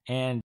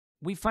 And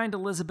we find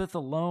Elizabeth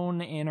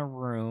alone in a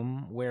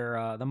room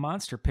where the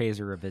monster pays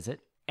her a visit,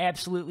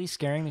 absolutely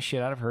scaring the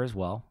shit out of her as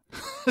well.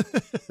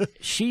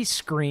 She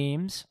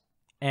screams,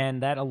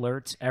 and that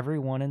alerts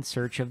everyone in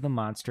search of the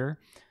monster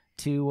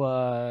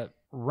to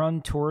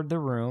run toward the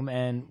room.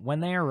 And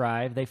when they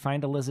arrive, they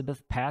find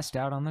Elizabeth passed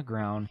out on the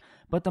ground,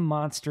 but the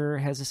monster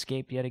has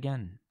escaped yet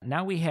again.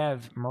 Now we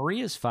have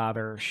Maria's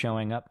father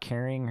showing up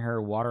carrying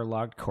her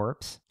waterlogged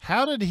corpse.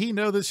 How did he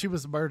know that she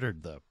was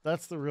murdered, though?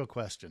 That's the real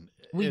question.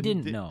 We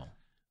didn't know.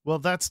 Well,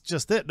 that's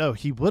just it. No,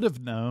 he would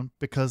have known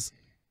because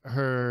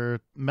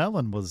her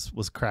melon was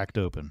cracked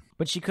open.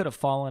 But she could have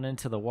fallen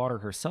into the water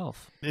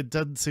herself. It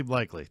doesn't seem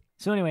likely.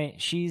 So anyway,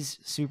 she's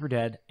super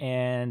dead,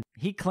 and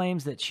he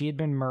claims that she had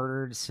been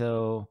murdered,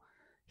 so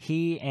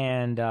he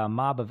and a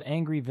mob of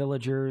angry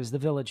villagers, the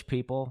village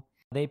people,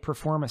 they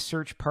perform a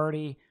search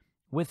party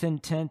with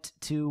intent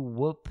to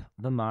whoop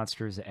the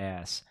monster's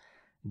ass.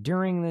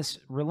 During this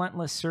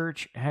relentless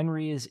search,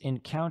 Henry is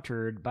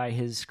encountered by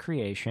his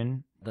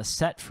creation. The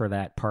set for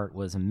that part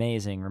was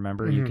amazing.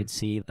 Remember, you could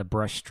see the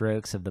brush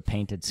strokes of the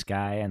painted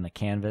sky and the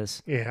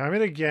canvas. Yeah, I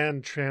mean,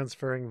 again,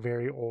 transferring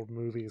very old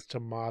movies to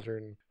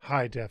modern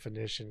high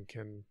definition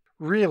can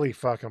really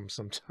fuck them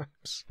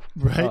sometimes.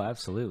 Right? Oh,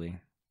 absolutely.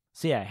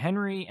 So yeah,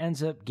 Henry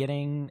ends up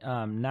getting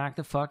knocked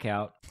the fuck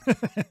out.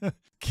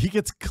 He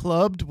gets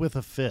clubbed with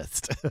a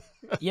fist.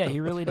 Yeah, he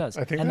really does.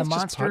 I think and that's the just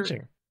monster,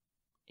 punching.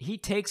 he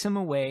takes him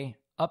away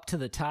up to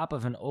the top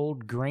of an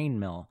old grain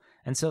mill.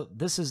 And so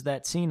this is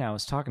that scene I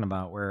was talking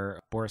about where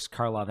Boris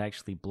Karloff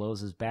actually blows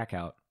his back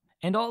out.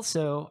 And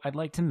also, I'd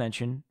like to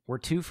mention, we're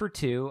 2 for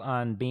 2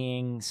 on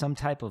being some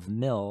type of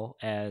mill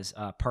as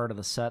part of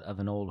the set of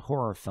an old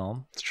horror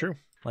film. It's true.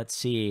 Let's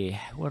see,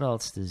 what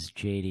else does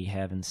JD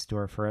have in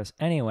store for us?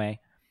 Anyway,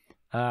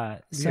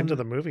 The end of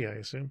the movie, I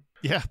assume.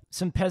 Yeah.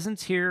 some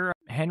peasants hear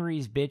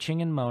Henry's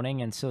bitching and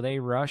moaning, and so they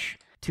rush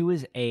to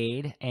his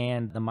aid,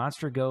 and the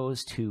monster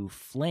goes to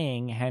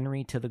fling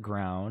Henry to the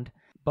ground.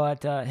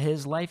 But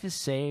his life is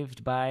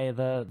saved by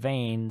the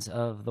vanes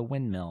of the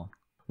windmill.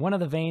 One of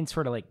the vanes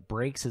sort of like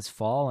breaks his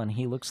fall, and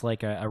he looks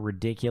like a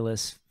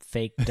ridiculous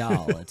fake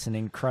doll. It's an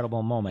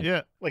incredible moment.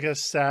 Yeah. Like a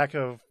sack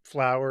of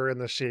flour in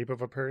the shape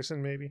of a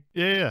person, maybe.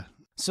 Yeah.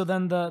 So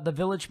then the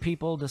village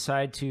people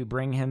decide to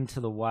bring him to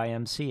the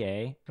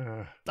YMCA.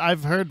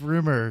 I've heard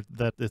rumor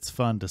that it's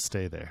fun to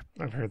stay there.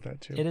 I've heard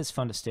that too. It is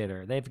fun to stay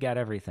there. They've got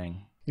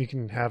everything. You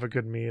can have a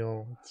good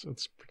meal.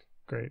 It's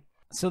great.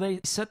 So they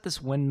set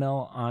this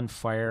windmill on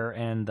fire,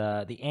 and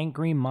the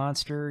angry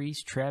monster,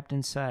 he's trapped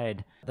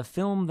inside. The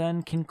film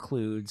then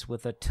concludes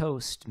with a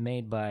toast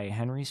made by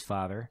Henry's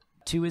father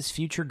to his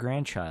future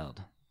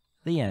grandchild.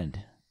 The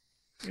end.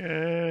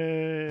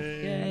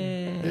 Yay!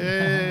 Yay!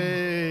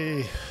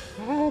 Yay!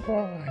 Oh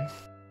boy!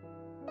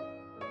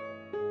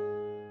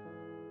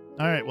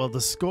 All right. Well,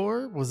 the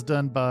score was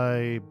done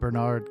by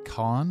Bernard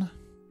Kahn.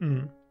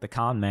 The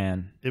con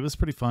man. It was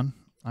pretty fun.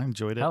 I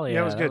enjoyed it. Hell yeah,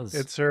 Yeah, it was that good.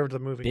 It served the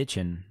movie.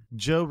 bitchin'.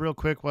 Joe, real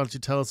quick, why don't you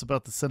tell us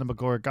about the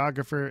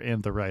cinematographer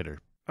and the writer?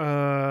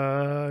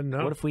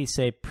 No. What if we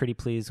say pretty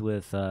please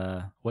with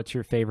what's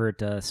your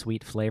favorite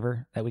sweet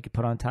flavor that we could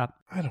put on top?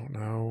 I don't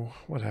know.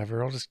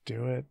 Whatever. I'll just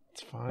do it.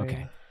 It's fine.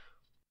 Okay.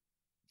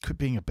 Quit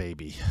being a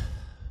baby.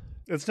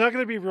 It's not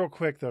going to be real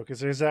quick though,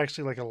 because there's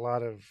actually like a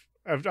lot of.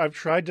 I've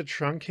tried to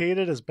truncate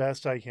it as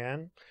best I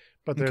can,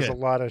 but there's Okay. a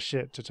lot of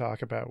shit to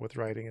talk about with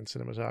writing and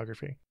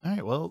cinematography. All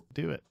right. Well,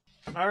 do it.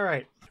 All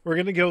right. We're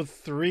going to go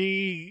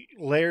 3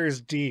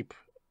 layers deep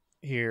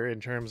here in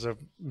terms of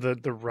the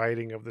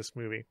writing of this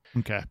movie,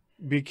 Okay.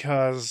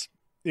 because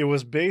it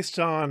was based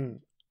on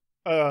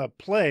a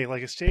play,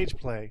 like a stage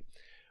play,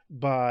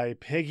 by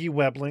Peggy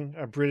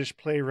Webling, a British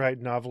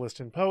playwright, novelist,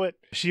 and poet.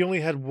 She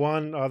only had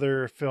one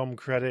other film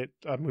credit,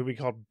 a movie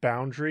called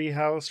Boundary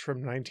House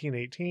from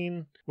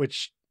 1918,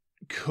 which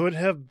could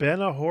have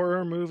been a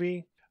horror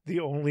movie.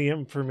 The only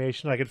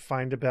information I could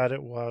find about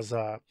it was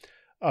a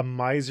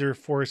miser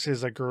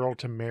forces a girl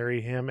to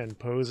marry him and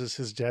poses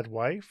his dead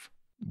wife.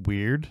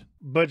 Weird.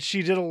 But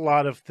she did a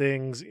lot of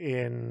things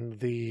in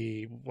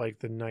the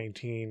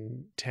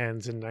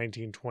 1910s and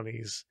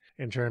 1920s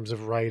in terms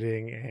of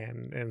writing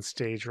and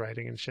stage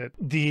writing and shit.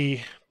 The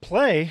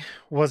play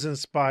was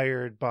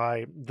inspired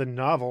by the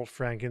novel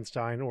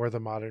Frankenstein or the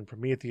Modern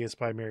Prometheus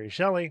by Mary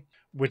Shelley,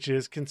 which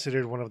is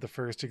considered one of the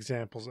first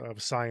examples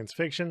of science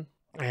fiction.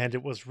 And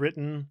it was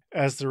written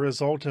as the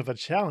result of a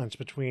challenge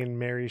between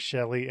Mary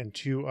Shelley and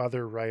 2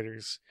 other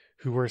writers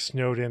who were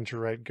snowed in to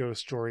write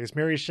ghost stories.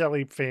 Mary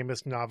Shelley,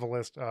 famous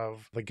novelist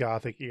of the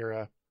Gothic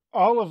era.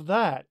 All of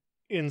that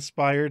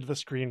inspired the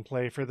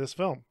screenplay for this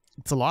film.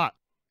 It's a lot.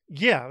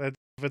 Yeah,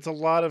 it's a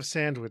lot of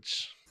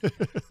sandwich.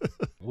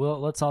 Well,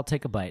 let's all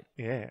take a bite.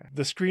 Yeah.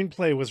 The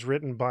screenplay was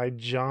written by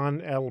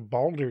John L.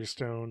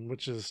 Balderstone,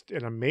 which is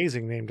an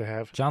amazing name to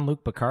have.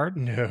 Jean-Luc Picard?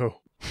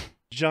 No.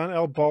 John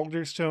L.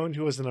 Balderstone,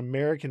 who was an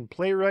American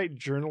playwright,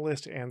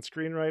 journalist, and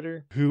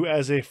screenwriter, who,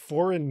 as a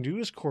foreign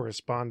news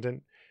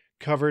correspondent,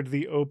 covered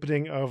the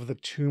opening of the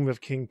tomb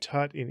of King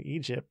Tut in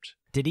Egypt.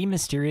 Did he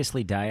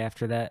mysteriously die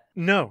after that?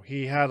 No,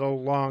 he had a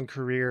long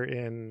career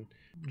in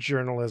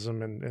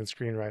journalism and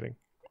screenwriting.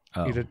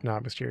 Oh, He did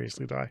not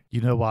mysteriously die.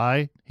 You know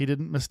why he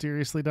didn't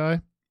mysteriously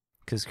die?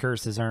 because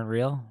curses aren't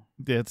real?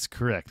 That's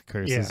correct.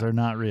 Curses Yeah. are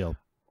not real.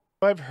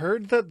 I've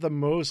heard that the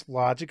most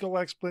logical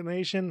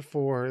explanation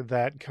for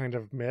that kind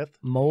of myth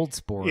Mold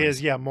spores.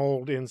 is,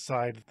 mold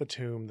inside the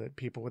tomb that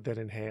people would then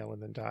inhale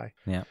and then die.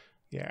 Yeah.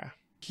 Yeah.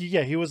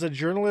 He was a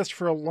journalist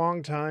for a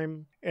long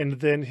time, and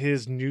then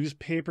his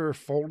newspaper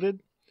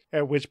folded,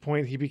 at which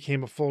point he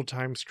became a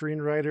full-time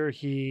screenwriter.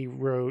 He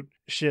wrote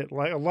shit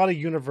like a lot of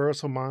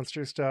Universal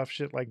monster stuff,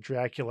 shit like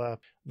Dracula,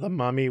 The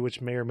Mummy, which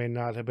may or may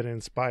not have been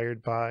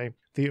inspired by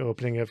the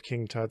opening of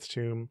King Tut's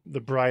tomb, The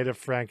Bride of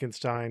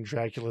Frankenstein,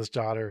 Dracula's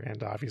Daughter,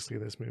 and obviously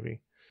this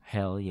movie.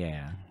 Hell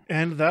yeah.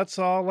 And that's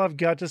all I've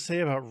got to say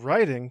about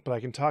writing, but I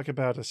can talk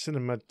about a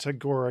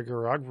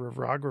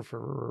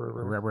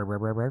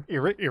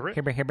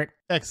cinematographer.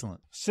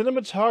 Excellent.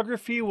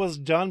 Cinematography was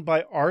done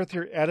by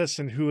Arthur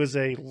Edison, who is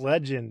a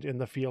legend in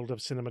the field of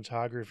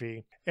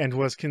cinematography and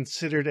was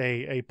considered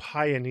a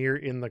pioneer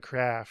in the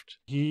craft.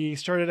 He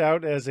started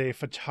out as a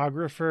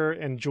photographer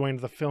and joined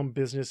the film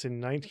business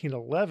in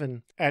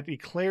 1911 at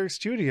Eclair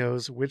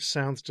Studios, which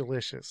sounds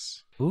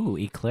delicious. Ooh,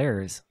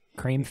 eclairs.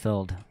 Cream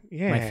filled.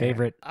 Yeah. My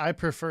favorite. I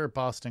prefer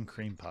Boston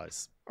cream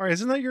pies. All right,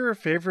 isn't that your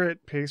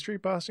favorite pastry,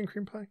 Boston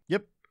cream pie?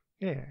 Yep.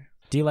 Yeah.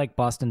 Do you like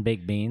Boston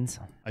baked beans?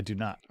 I do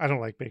not. I don't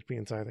like baked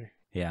beans either.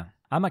 Yeah.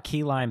 I'm a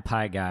key lime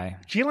pie guy.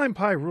 Key lime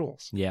pie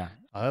rules. Yeah.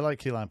 I like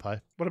key lime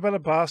pie. What about a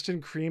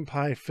Boston cream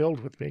pie filled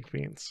with baked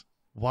beans?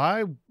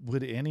 Why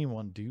would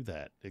anyone do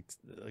that?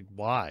 Like,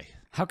 why?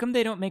 How come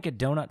they don't make a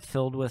donut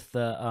filled with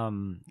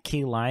the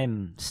key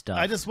lime stuff?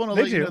 I just want to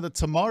They let you do. know that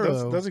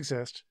tomorrow Those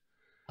exist.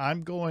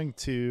 I'm going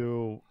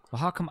to Well,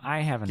 how come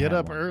I haven't get had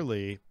up one?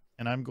 early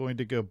and I'm going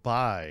to go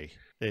buy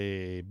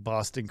a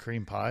Boston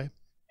cream pie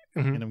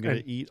Mhm. and I'm going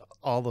to eat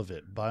all of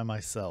it by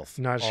myself.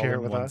 Not all share it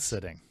in with one us?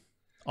 sitting.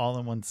 All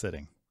in one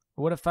sitting.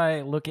 What if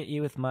I look at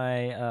you with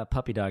my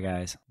puppy dog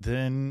eyes?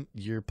 Then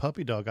your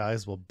puppy dog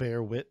eyes will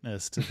bear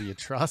witness to the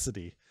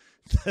atrocity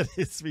that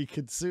is me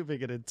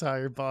consuming an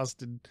entire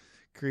Boston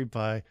cream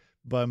pie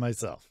by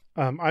myself.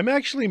 I'm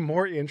actually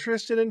more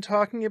interested in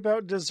talking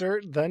about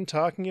dessert than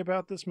talking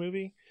about this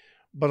movie,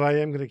 but I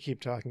am going to keep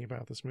talking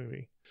about this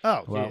movie.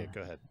 Oh, Well, yeah,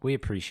 go ahead. We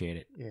appreciate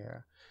it. Yeah.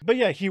 But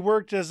yeah, he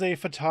worked as a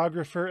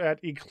photographer at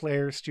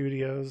Eclair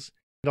Studios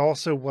and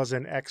also was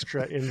an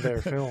extra in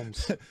their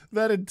films.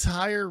 That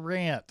entire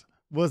rant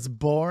was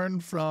born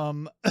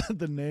from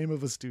the name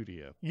of a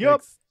studio.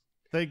 Yep.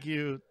 Thank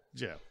you,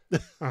 Joe.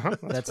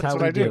 That's how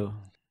what we I do.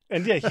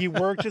 And yeah, he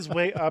worked his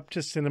way up to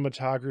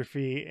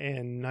cinematography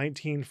in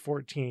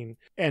 1914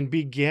 and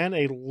began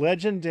a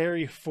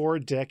legendary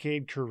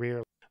 4-decade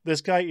career.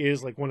 This guy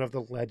is like one of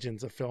the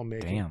legends of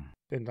filmmaking. Damn.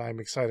 And I'm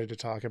excited to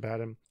talk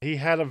about him. He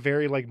had a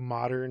very like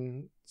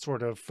modern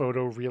sort of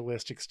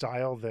photorealistic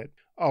style that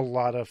a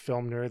lot of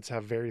film nerds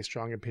have very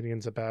strong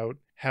opinions about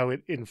how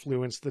it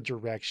influenced the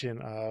direction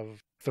of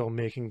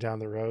filmmaking down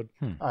the road.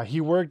 He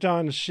worked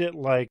on shit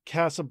like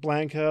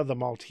Casablanca, The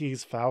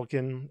Maltese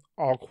Falcon,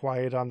 All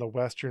Quiet on the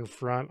Western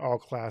Front, all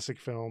classic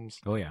films.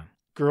 Oh, yeah.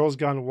 Girls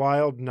Gone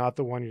Wild, not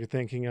the one you're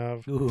thinking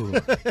of. Ooh.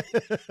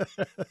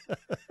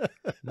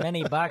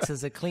 Many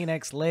boxes of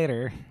Kleenex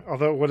later.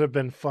 Although it would have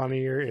been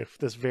funnier if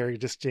this very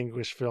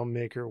distinguished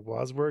filmmaker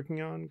was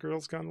working on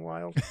Girls Gone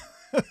Wild.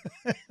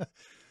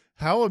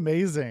 How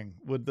amazing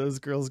would those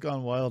Girls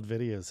Gone Wild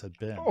videos have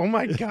been? Oh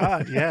my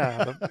God,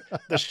 yeah.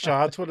 The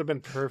shots would have been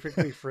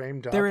perfectly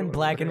framed up. They're in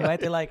black and white.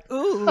 They're like,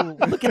 ooh,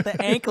 look at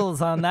the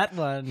ankles on that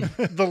one.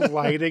 The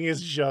lighting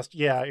is just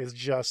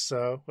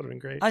so. Would have been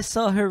great. I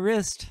saw her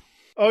wrist.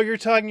 Oh, you're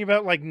talking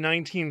about like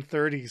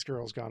 1930s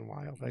Girls Gone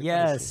Wild.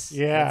 Yes.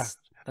 Yeah.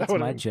 That's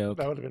my joke.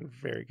 That would have been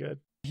very good.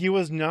 He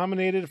was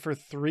nominated for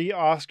 3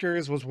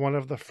 Oscars, was one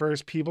of the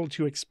first people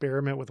to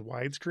experiment with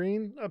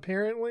widescreen,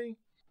 apparently,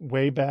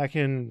 way back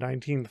in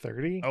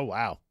 1930. Oh,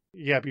 wow.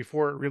 Yeah,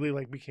 before it really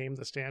like became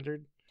the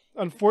standard.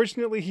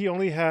 Unfortunately, he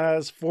only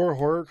has 4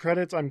 horror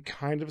credits. I'm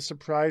kind of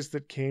surprised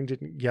that Kane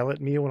didn't yell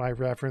at me when I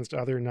referenced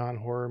other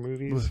non-horror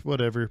movies.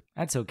 Whatever.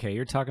 That's okay.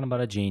 You're talking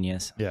about a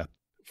genius. Yeah.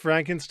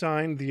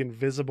 Frankenstein, The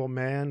Invisible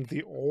Man,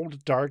 The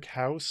Old Dark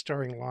House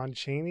starring Lon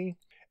Chaney,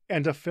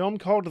 and a film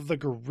called The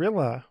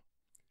Gorilla,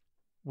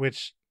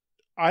 which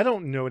I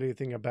don't know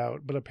anything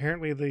about, but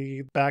apparently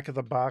the back of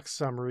the box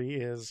summary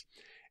is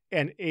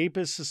an ape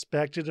is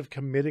suspected of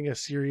committing a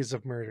series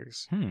of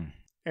murders.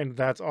 And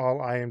that's all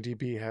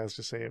IMDb has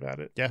to say about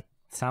it. Yeah.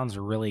 Sounds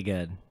really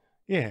good.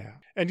 Yeah.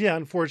 And yeah,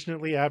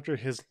 unfortunately, after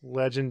his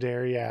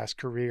legendary ass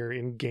career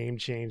in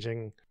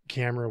game-changing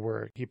camera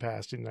work, he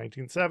passed in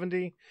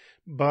 1970,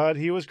 but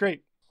he was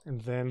great.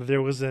 And then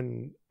there was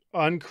an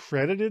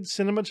uncredited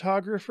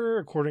cinematographer,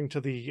 according to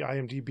the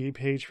IMDb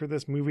page for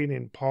this movie,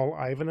 named Paul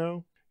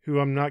Ivanhoe, who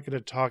I'm not going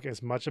to talk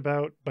as much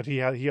about, but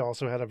he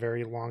also had a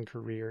very long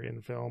career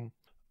in film.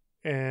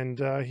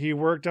 And he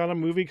worked on a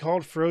movie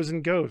called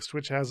Frozen Ghost,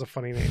 which has a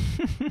funny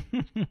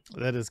name.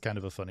 That is kind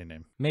of a funny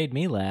name. Made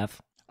me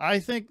laugh. I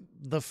think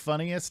the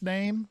funniest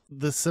name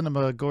the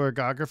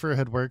cinematographer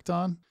had worked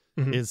on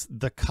is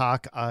The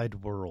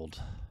Cock-Eyed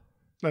World.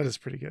 That is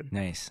pretty good.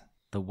 Nice.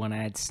 The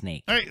one-eyed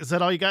snake. All right. Is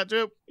that all you got,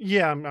 Joe?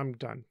 Yeah, I'm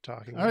done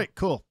talking. All right,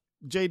 cool.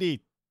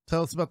 JD,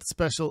 tell us about the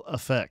special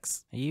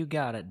effects. You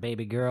got it,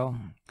 baby girl.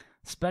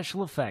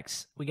 Special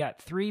effects. We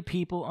got 3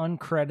 people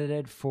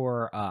uncredited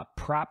for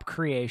prop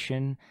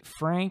creation.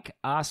 Frank,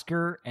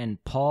 Oscar,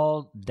 and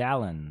Paul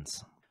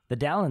Dallins. The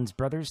Dallins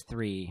brothers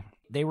 3.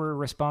 They were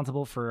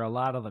responsible for a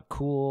lot of the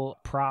cool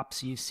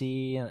props you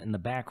see in the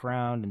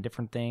background and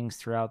different things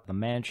throughout the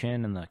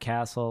mansion and the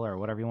castle or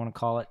whatever you want to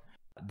call it.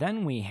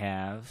 Then we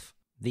have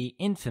the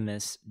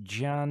infamous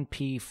John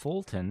P.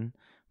 Fulton,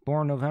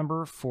 born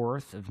November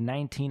 4th of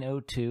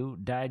 1902,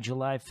 died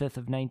July 5th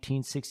of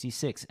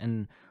 1966.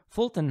 And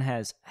Fulton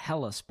has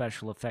hella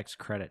special effects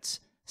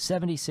credits,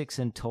 76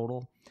 in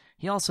total.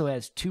 He also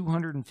has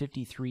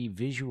 253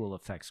 visual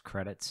effects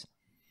credits,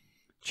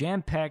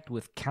 jam-packed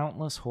with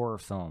countless horror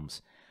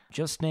films.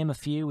 Just name a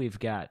few, we've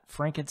got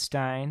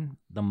Frankenstein,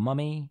 The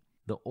Mummy,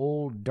 The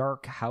Old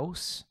Dark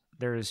House.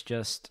 There's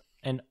just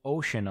an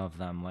ocean of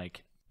them.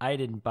 Like, I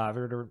didn't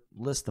bother to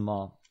list them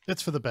all.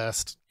 It's for the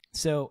best.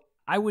 So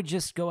I would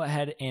just go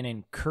ahead and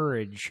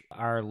encourage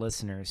our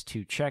listeners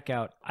to check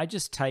out. I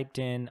just typed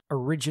in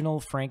original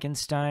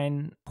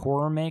Frankenstein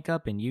horror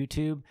makeup in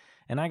YouTube,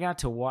 and I got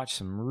to watch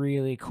some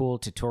really cool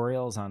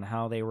tutorials on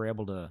how they were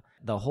able to,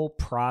 the whole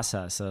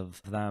process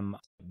of them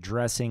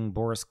dressing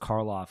Boris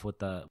Karloff with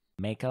the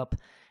makeup.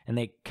 And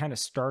they kind of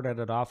started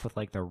it off with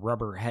like the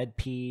rubber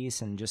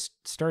headpiece and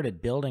just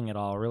started building it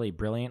all really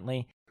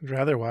brilliantly. I'd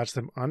rather watch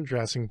them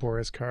undressing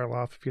Boris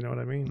Karloff, if you know what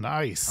I mean.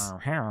 Nice.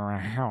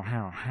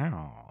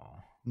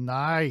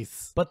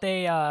 Nice. But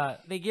they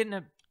get in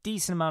a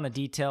decent amount of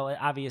detail.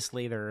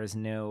 Obviously, there is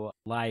no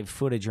live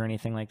footage or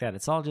anything like that.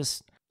 It's all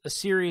just a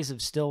series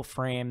of still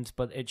frames,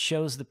 but it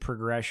shows the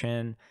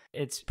progression.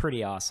 It's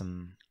pretty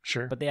awesome.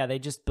 Sure. But yeah, they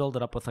just build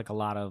it up with like a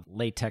lot of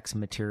latex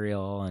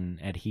material and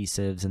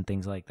adhesives and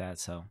things like that.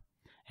 So,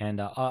 and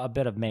a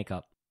bit of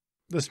makeup.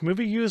 This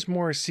movie used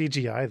more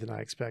CGI than I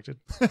expected.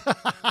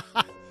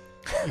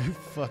 You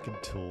fucking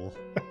tool.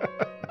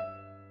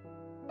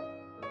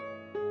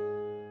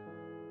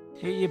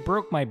 You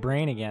broke my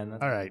brain again.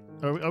 All right.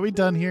 Are we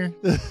done here?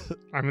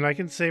 I mean, I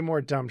can say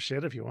more dumb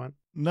shit if you want.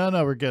 No,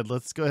 we're good.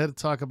 Let's go ahead and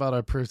talk about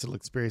our personal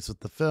experience with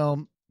the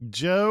film.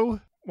 Joe,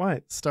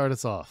 What? start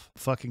us off.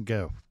 Fucking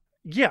go.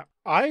 Yeah,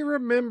 I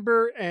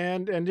remember,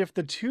 and if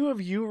the two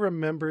of you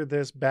remember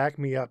this, back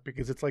me up,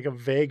 because it's like a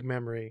vague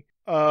memory.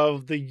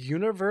 of the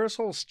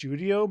Universal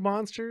Studio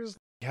monsters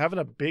having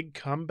a big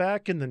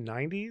comeback in the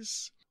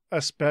 90s,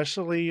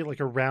 especially like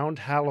around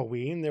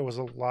Halloween. There was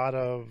a lot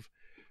of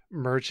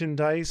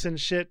merchandise and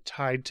shit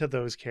tied to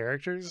those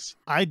characters.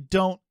 I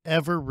don't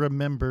ever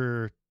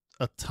remember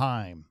a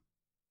time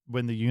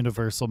when the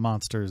Universal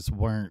monsters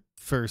weren't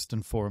first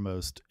and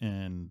foremost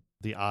in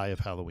the eye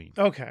of Halloween.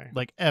 Okay.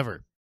 Like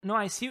ever. No,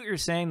 I see what you're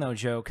saying, though,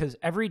 Joe, because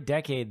every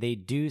decade they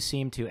do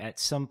seem to, at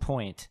some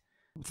point,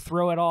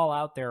 throw it all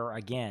out there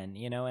again,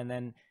 you know, and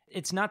then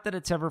it's not that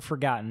it's ever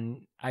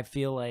forgotten. I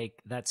feel like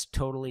that's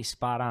totally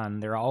spot on.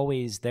 They're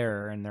always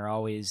there, and they're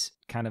always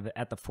kind of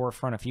at the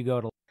forefront. If you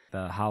go to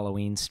the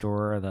Halloween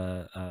store,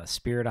 the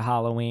Spirit of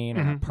Halloween,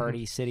 or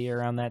Party City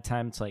around that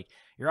time, it's like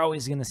you're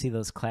always going to see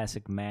those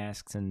classic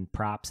masks and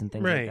props and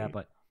things like that.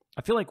 But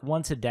I feel like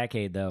once a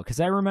decade, though, because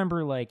I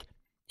remember, like,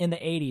 in the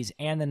 80s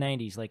and the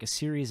 90s, like a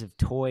series of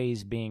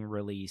toys being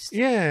released.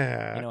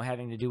 Yeah. You know,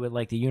 having to do with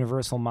like the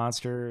Universal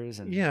monsters.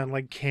 And yeah, and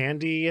like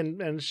candy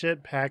and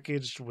shit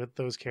packaged with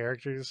those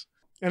characters.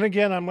 And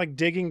again, I'm like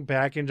digging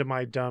back into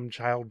my dumb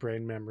child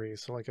brain memory.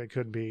 So like I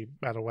could be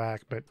out of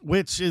whack, but.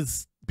 Which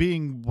is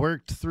being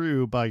worked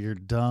through by your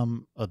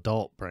dumb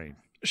adult brain.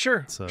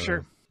 Sure, So,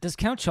 sure. Does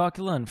Count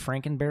Chocula and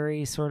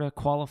Frankenberry sort of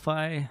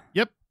qualify?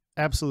 Yep,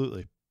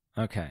 absolutely.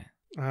 Okay.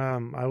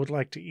 I would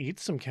like to eat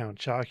some Count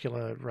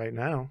Chocula right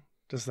now.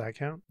 Does that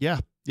count? Yeah,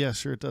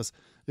 sure it does.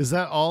 Is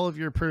that all of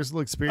your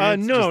personal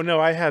experience?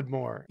 No, I had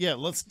more. Yeah,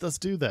 let's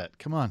do that.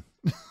 Come on.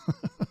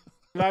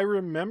 I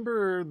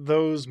remember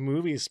those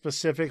movies,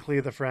 specifically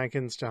the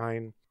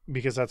Frankenstein,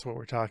 because that's what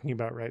we're talking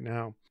about right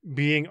now,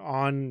 being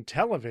on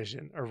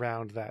television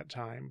around that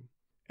time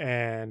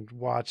and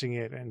watching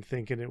it and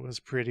thinking it was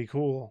pretty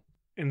cool.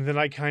 And then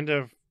I kind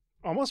of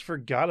almost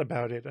forgot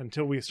about it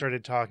until we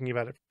started talking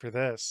about it for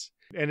this.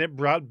 And it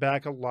brought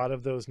back a lot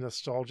of those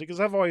nostalgia, because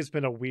I've always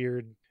been a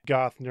weird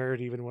goth nerd,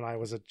 even when I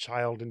was a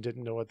child and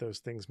didn't know what those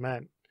things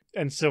meant.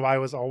 And so I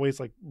was always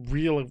like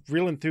real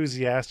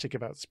enthusiastic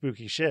about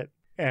spooky shit.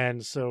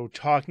 And so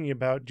talking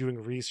about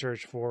doing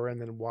research for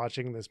and then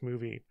watching this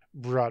movie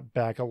brought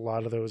back a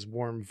lot of those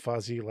warm,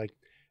 fuzzy, like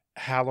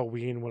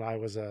Halloween when I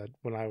was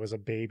a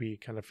baby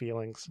kind of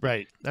feelings.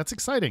 Right. That's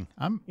exciting.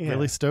 I'm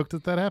really stoked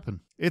that happened.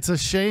 It's a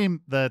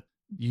shame that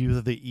you're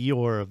the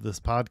Eeyore of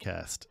this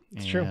podcast.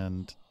 It's true.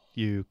 And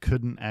you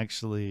couldn't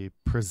actually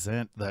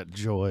present that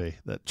joy,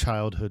 that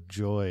childhood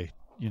joy,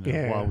 you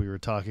know, while we were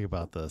talking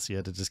about this. You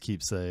had to just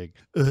keep saying,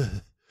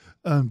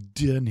 I'm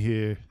done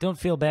here. Don't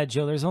feel bad,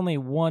 Joe. There's only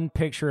one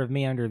picture of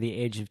me under the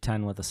age of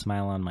 10 with a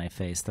smile on my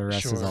face. The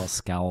rest is all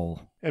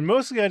scowl. And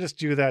mostly I just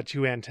do that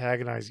to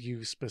antagonize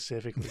you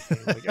specifically.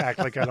 Like act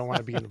like I don't want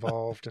to be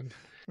involved. And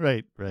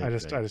Right. I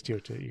just do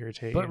it to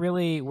irritate But you.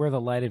 really, we're the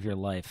light of your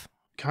life.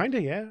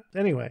 Kinda, yeah.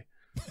 Anyway.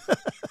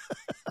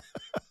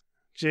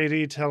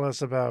 JD, tell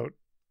us about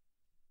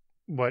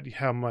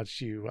how much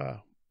you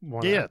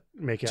want to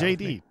make out.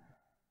 JD,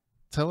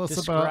 tell us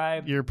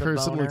about your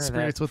personal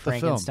experience with the film.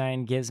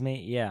 Frankenstein gives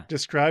me,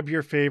 Describe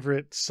your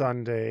favorite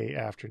Sunday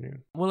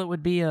afternoon. Well, it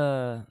would be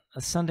a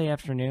Sunday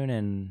afternoon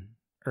in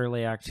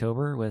early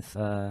October with,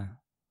 no,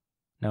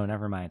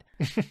 never mind.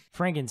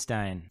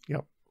 Frankenstein.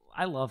 Yep.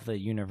 I love the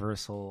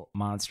Universal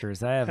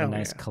monsters. I have a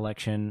nice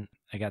collection.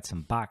 I got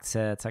some box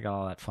sets. I got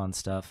all that fun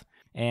stuff.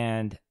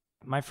 And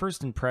my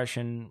first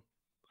impression,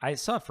 I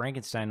saw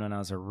Frankenstein when I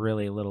was a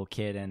really little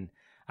kid, and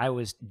I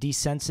was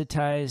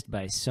desensitized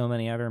by so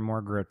many other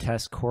more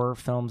grotesque horror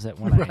films that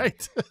when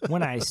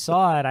when I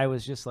saw it, I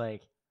was just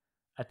like,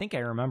 I think I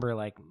remember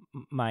like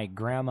my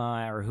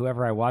grandma or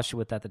whoever I watched it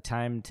with at the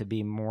time to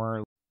be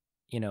more,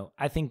 you know,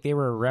 I think they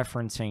were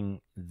referencing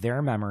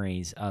their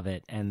memories of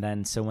it. And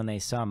then so when they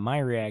saw my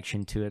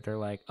reaction to it, they're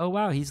like, oh,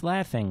 wow, he's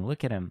laughing.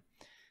 Look at him.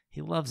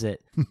 He loves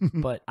it.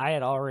 But I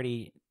had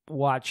already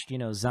watched, you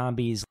know,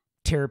 zombies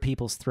tear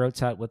people's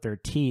throats out with their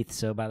teeth.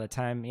 So by the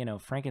time, you know,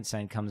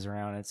 Frankenstein comes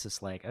around, it's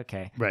just like,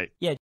 okay. Right.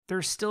 Yeah,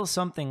 there's still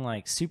something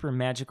like super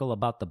magical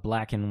about the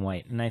black and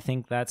white. And I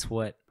think that's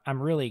what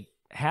I'm really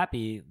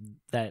happy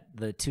that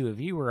the two of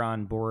you were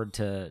on board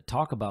to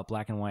talk about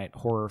black and white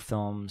horror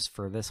films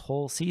for this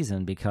whole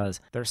season, because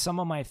they're some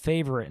of my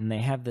favorite and they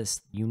have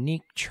this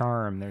unique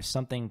charm. There's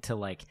something to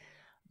like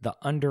the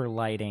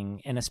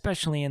underlighting, and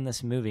especially in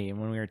this movie,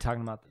 and when we were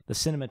talking about the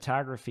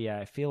cinematography,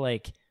 I feel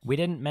like we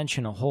didn't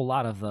mention a whole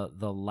lot of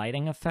the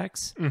lighting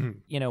effects. Mm-hmm.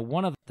 You know,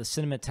 one of the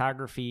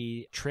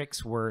cinematography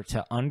tricks were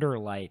to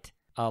underlight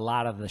a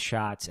lot of the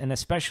shots, and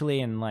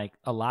especially in like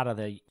a lot of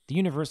the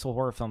Universal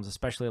horror films,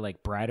 especially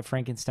like Bride of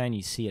Frankenstein,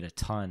 you see it a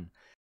ton.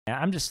 And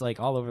I'm just like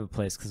all over the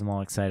place because I'm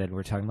all excited.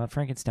 We're talking about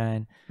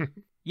Frankenstein.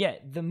 Yeah,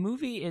 the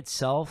movie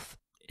itself,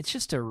 it's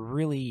just a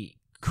really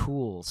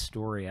cool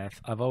story.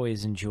 I've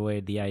always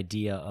enjoyed the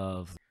idea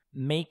of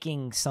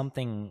making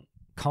something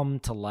come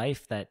to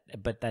life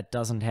but that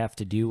doesn't have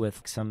to do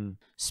with some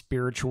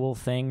spiritual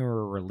thing or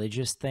a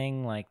religious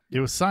thing. Like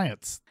it was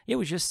science. It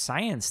was just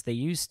science. They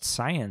used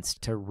science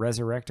to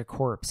resurrect a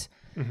corpse.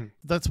 Mm-hmm.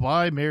 That's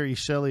why Mary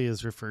Shelley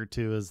is referred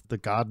to as the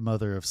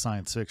godmother of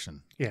science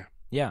fiction. Yeah.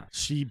 Yeah.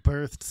 She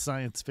birthed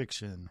science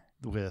fiction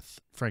with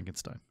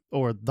Frankenstein.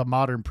 or the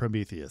modern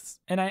Prometheus.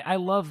 And I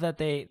love that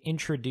they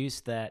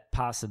introduced that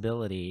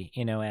possibility,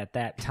 at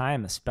that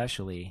time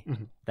especially,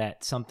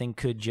 that something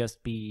could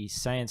just be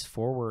science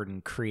forward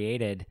and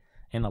created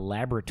in a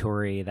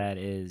laboratory that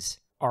is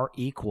our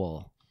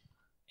equal.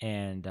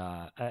 And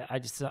I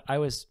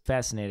was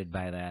fascinated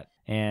by that.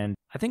 And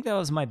I think that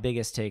was my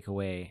biggest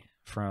takeaway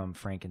from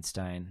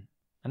Frankenstein.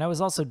 And I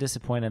was also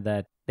disappointed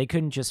that they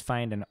couldn't just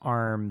find an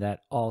arm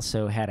that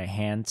also had a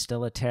hand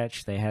still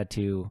attached. They had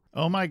to...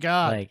 Oh my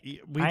God.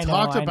 We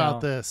talked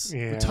about this.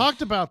 Yeah. We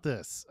talked about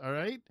this, all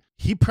right?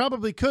 He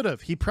probably could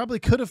have. He probably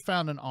could have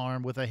found an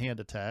arm with a hand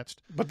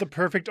attached. But the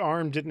perfect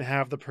arm didn't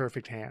have the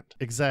perfect hand.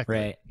 Exactly.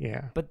 Right.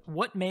 Yeah. But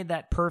what made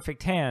that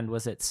perfect hand?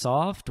 Was it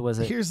soft? Was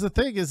it... Here's the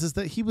thing is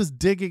that he was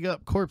digging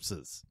up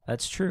corpses.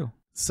 That's true.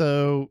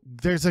 So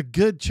there's a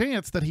good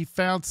chance that he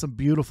found some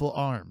beautiful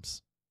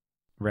arms.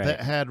 Right.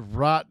 That had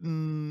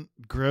rotten,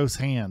 gross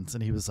hands.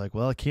 And he was like,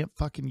 well, I can't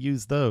fucking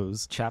use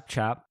those. Chop,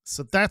 chop.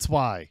 So that's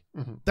why.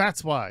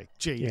 That's why,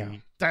 JD. Yeah.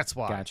 That's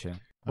why. Gotcha. All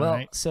Well,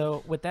 right.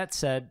 so with that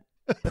said,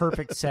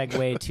 perfect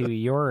segue to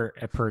your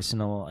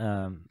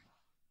personal,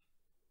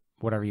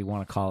 whatever you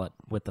want to call it,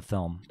 with the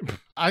film.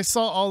 I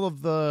saw all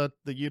of the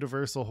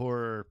Universal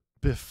horror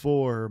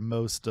before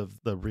most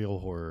of the real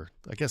horror.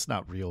 I guess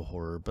not real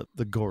horror, but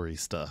the gory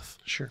stuff.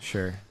 Sure.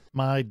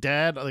 My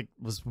dad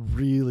was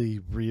really,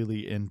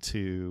 really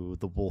into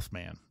The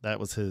Wolfman. That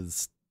was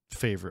his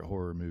favorite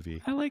horror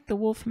movie. I like The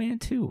Wolfman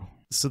too.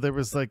 So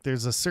there's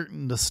a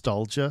certain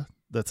nostalgia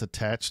that's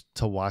attached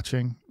to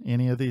watching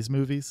any of these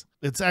movies.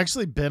 It's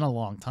actually been a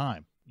long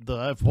time.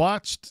 I've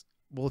watched,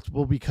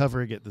 we'll be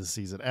covering it this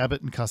season,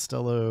 Abbott and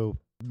Costello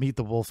Meet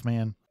the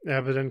Wolfman.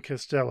 Abbott and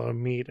Costello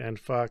meet and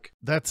fuck.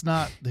 That's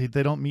not, they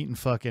don't meet and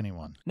fuck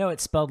anyone. No,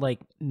 it's spelled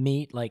like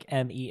meat, like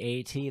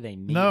MEAT. They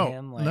meet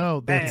him. Like, no,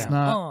 that's bam,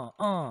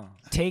 not.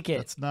 Take it.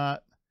 That's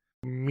not.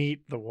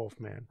 Meet the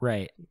Wolfman.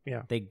 Right.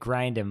 Yeah. They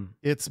grind him.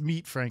 It's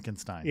Meet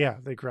Frankenstein. Yeah,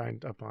 they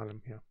grind up on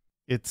him. Yeah.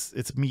 It's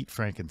Meet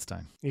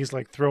Frankenstein. He's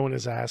like throwing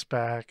his ass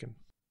back, and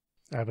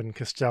Abbott and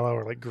Costello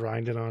are like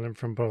grinding on him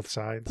from both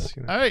sides.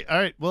 All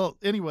right. Well,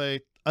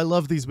 anyway, I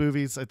love these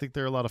movies. I think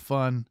they're a lot of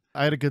fun.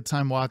 I had a good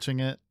time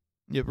watching it.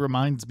 It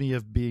reminds me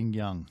of being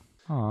young.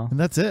 Aw. And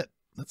that's it.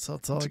 That's all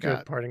That's I a got.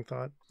 good parting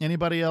thought.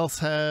 Anybody else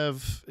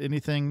have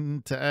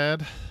anything to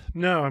add?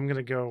 No, I'm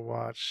gonna go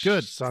watch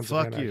Good. Sons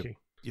Fuck of Anarchy.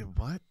 You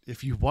what?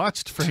 If you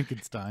watched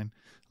Frankenstein,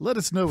 let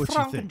us know what you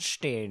think.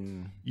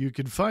 Frankenstein. You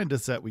can find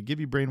us at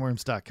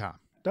WeGiveYouBrainworms.com.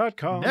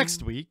 .com.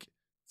 Next week,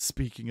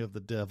 speaking of the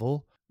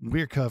devil,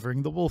 we're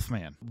covering The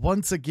Wolfman.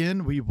 Once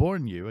again, we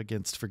warn you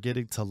against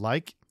forgetting to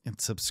like and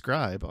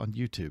subscribe on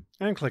YouTube.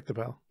 And click the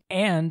bell.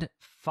 And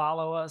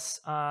follow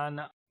us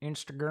on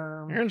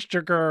Instagram.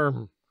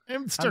 Instagram.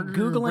 I'm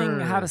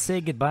Googling how to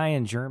say goodbye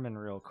in German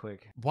real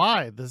quick.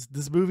 Why?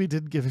 This movie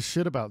didn't give a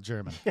shit about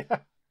German.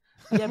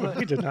 Yeah, but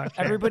We did not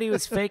care. everybody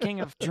was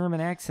faking a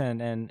German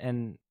accent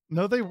and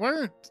No, they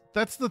weren't.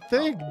 That's the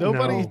thing.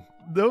 No.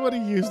 Nobody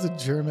used a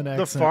German The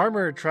accent.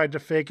 farmer tried to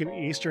fake an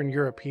Eastern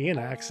European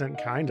accent,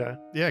 kinda.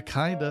 Yeah,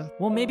 kinda.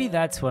 well, maybe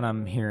that's what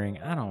I'm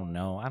hearing. I don't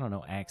know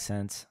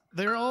accents.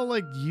 They're all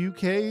like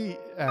UK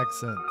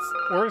accents.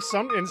 Or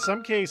in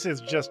some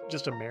cases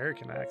just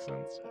American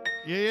accents.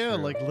 Yeah, Sure.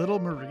 like Little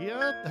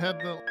Maria had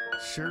the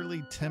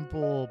Shirley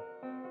Temple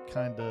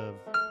kind of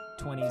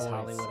 20s voice.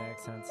 Hollywood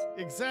accents.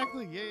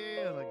 Exactly.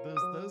 Yeah, like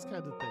those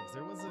kinds of things.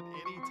 There wasn't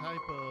any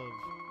type of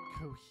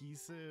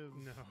cohesive.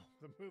 No,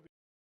 the movie.